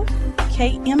 Email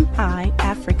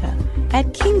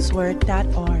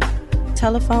kmiafrica@kingsword.org.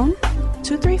 Telephone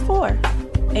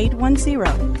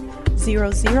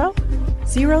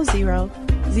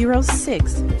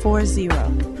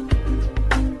 234-810-00000640.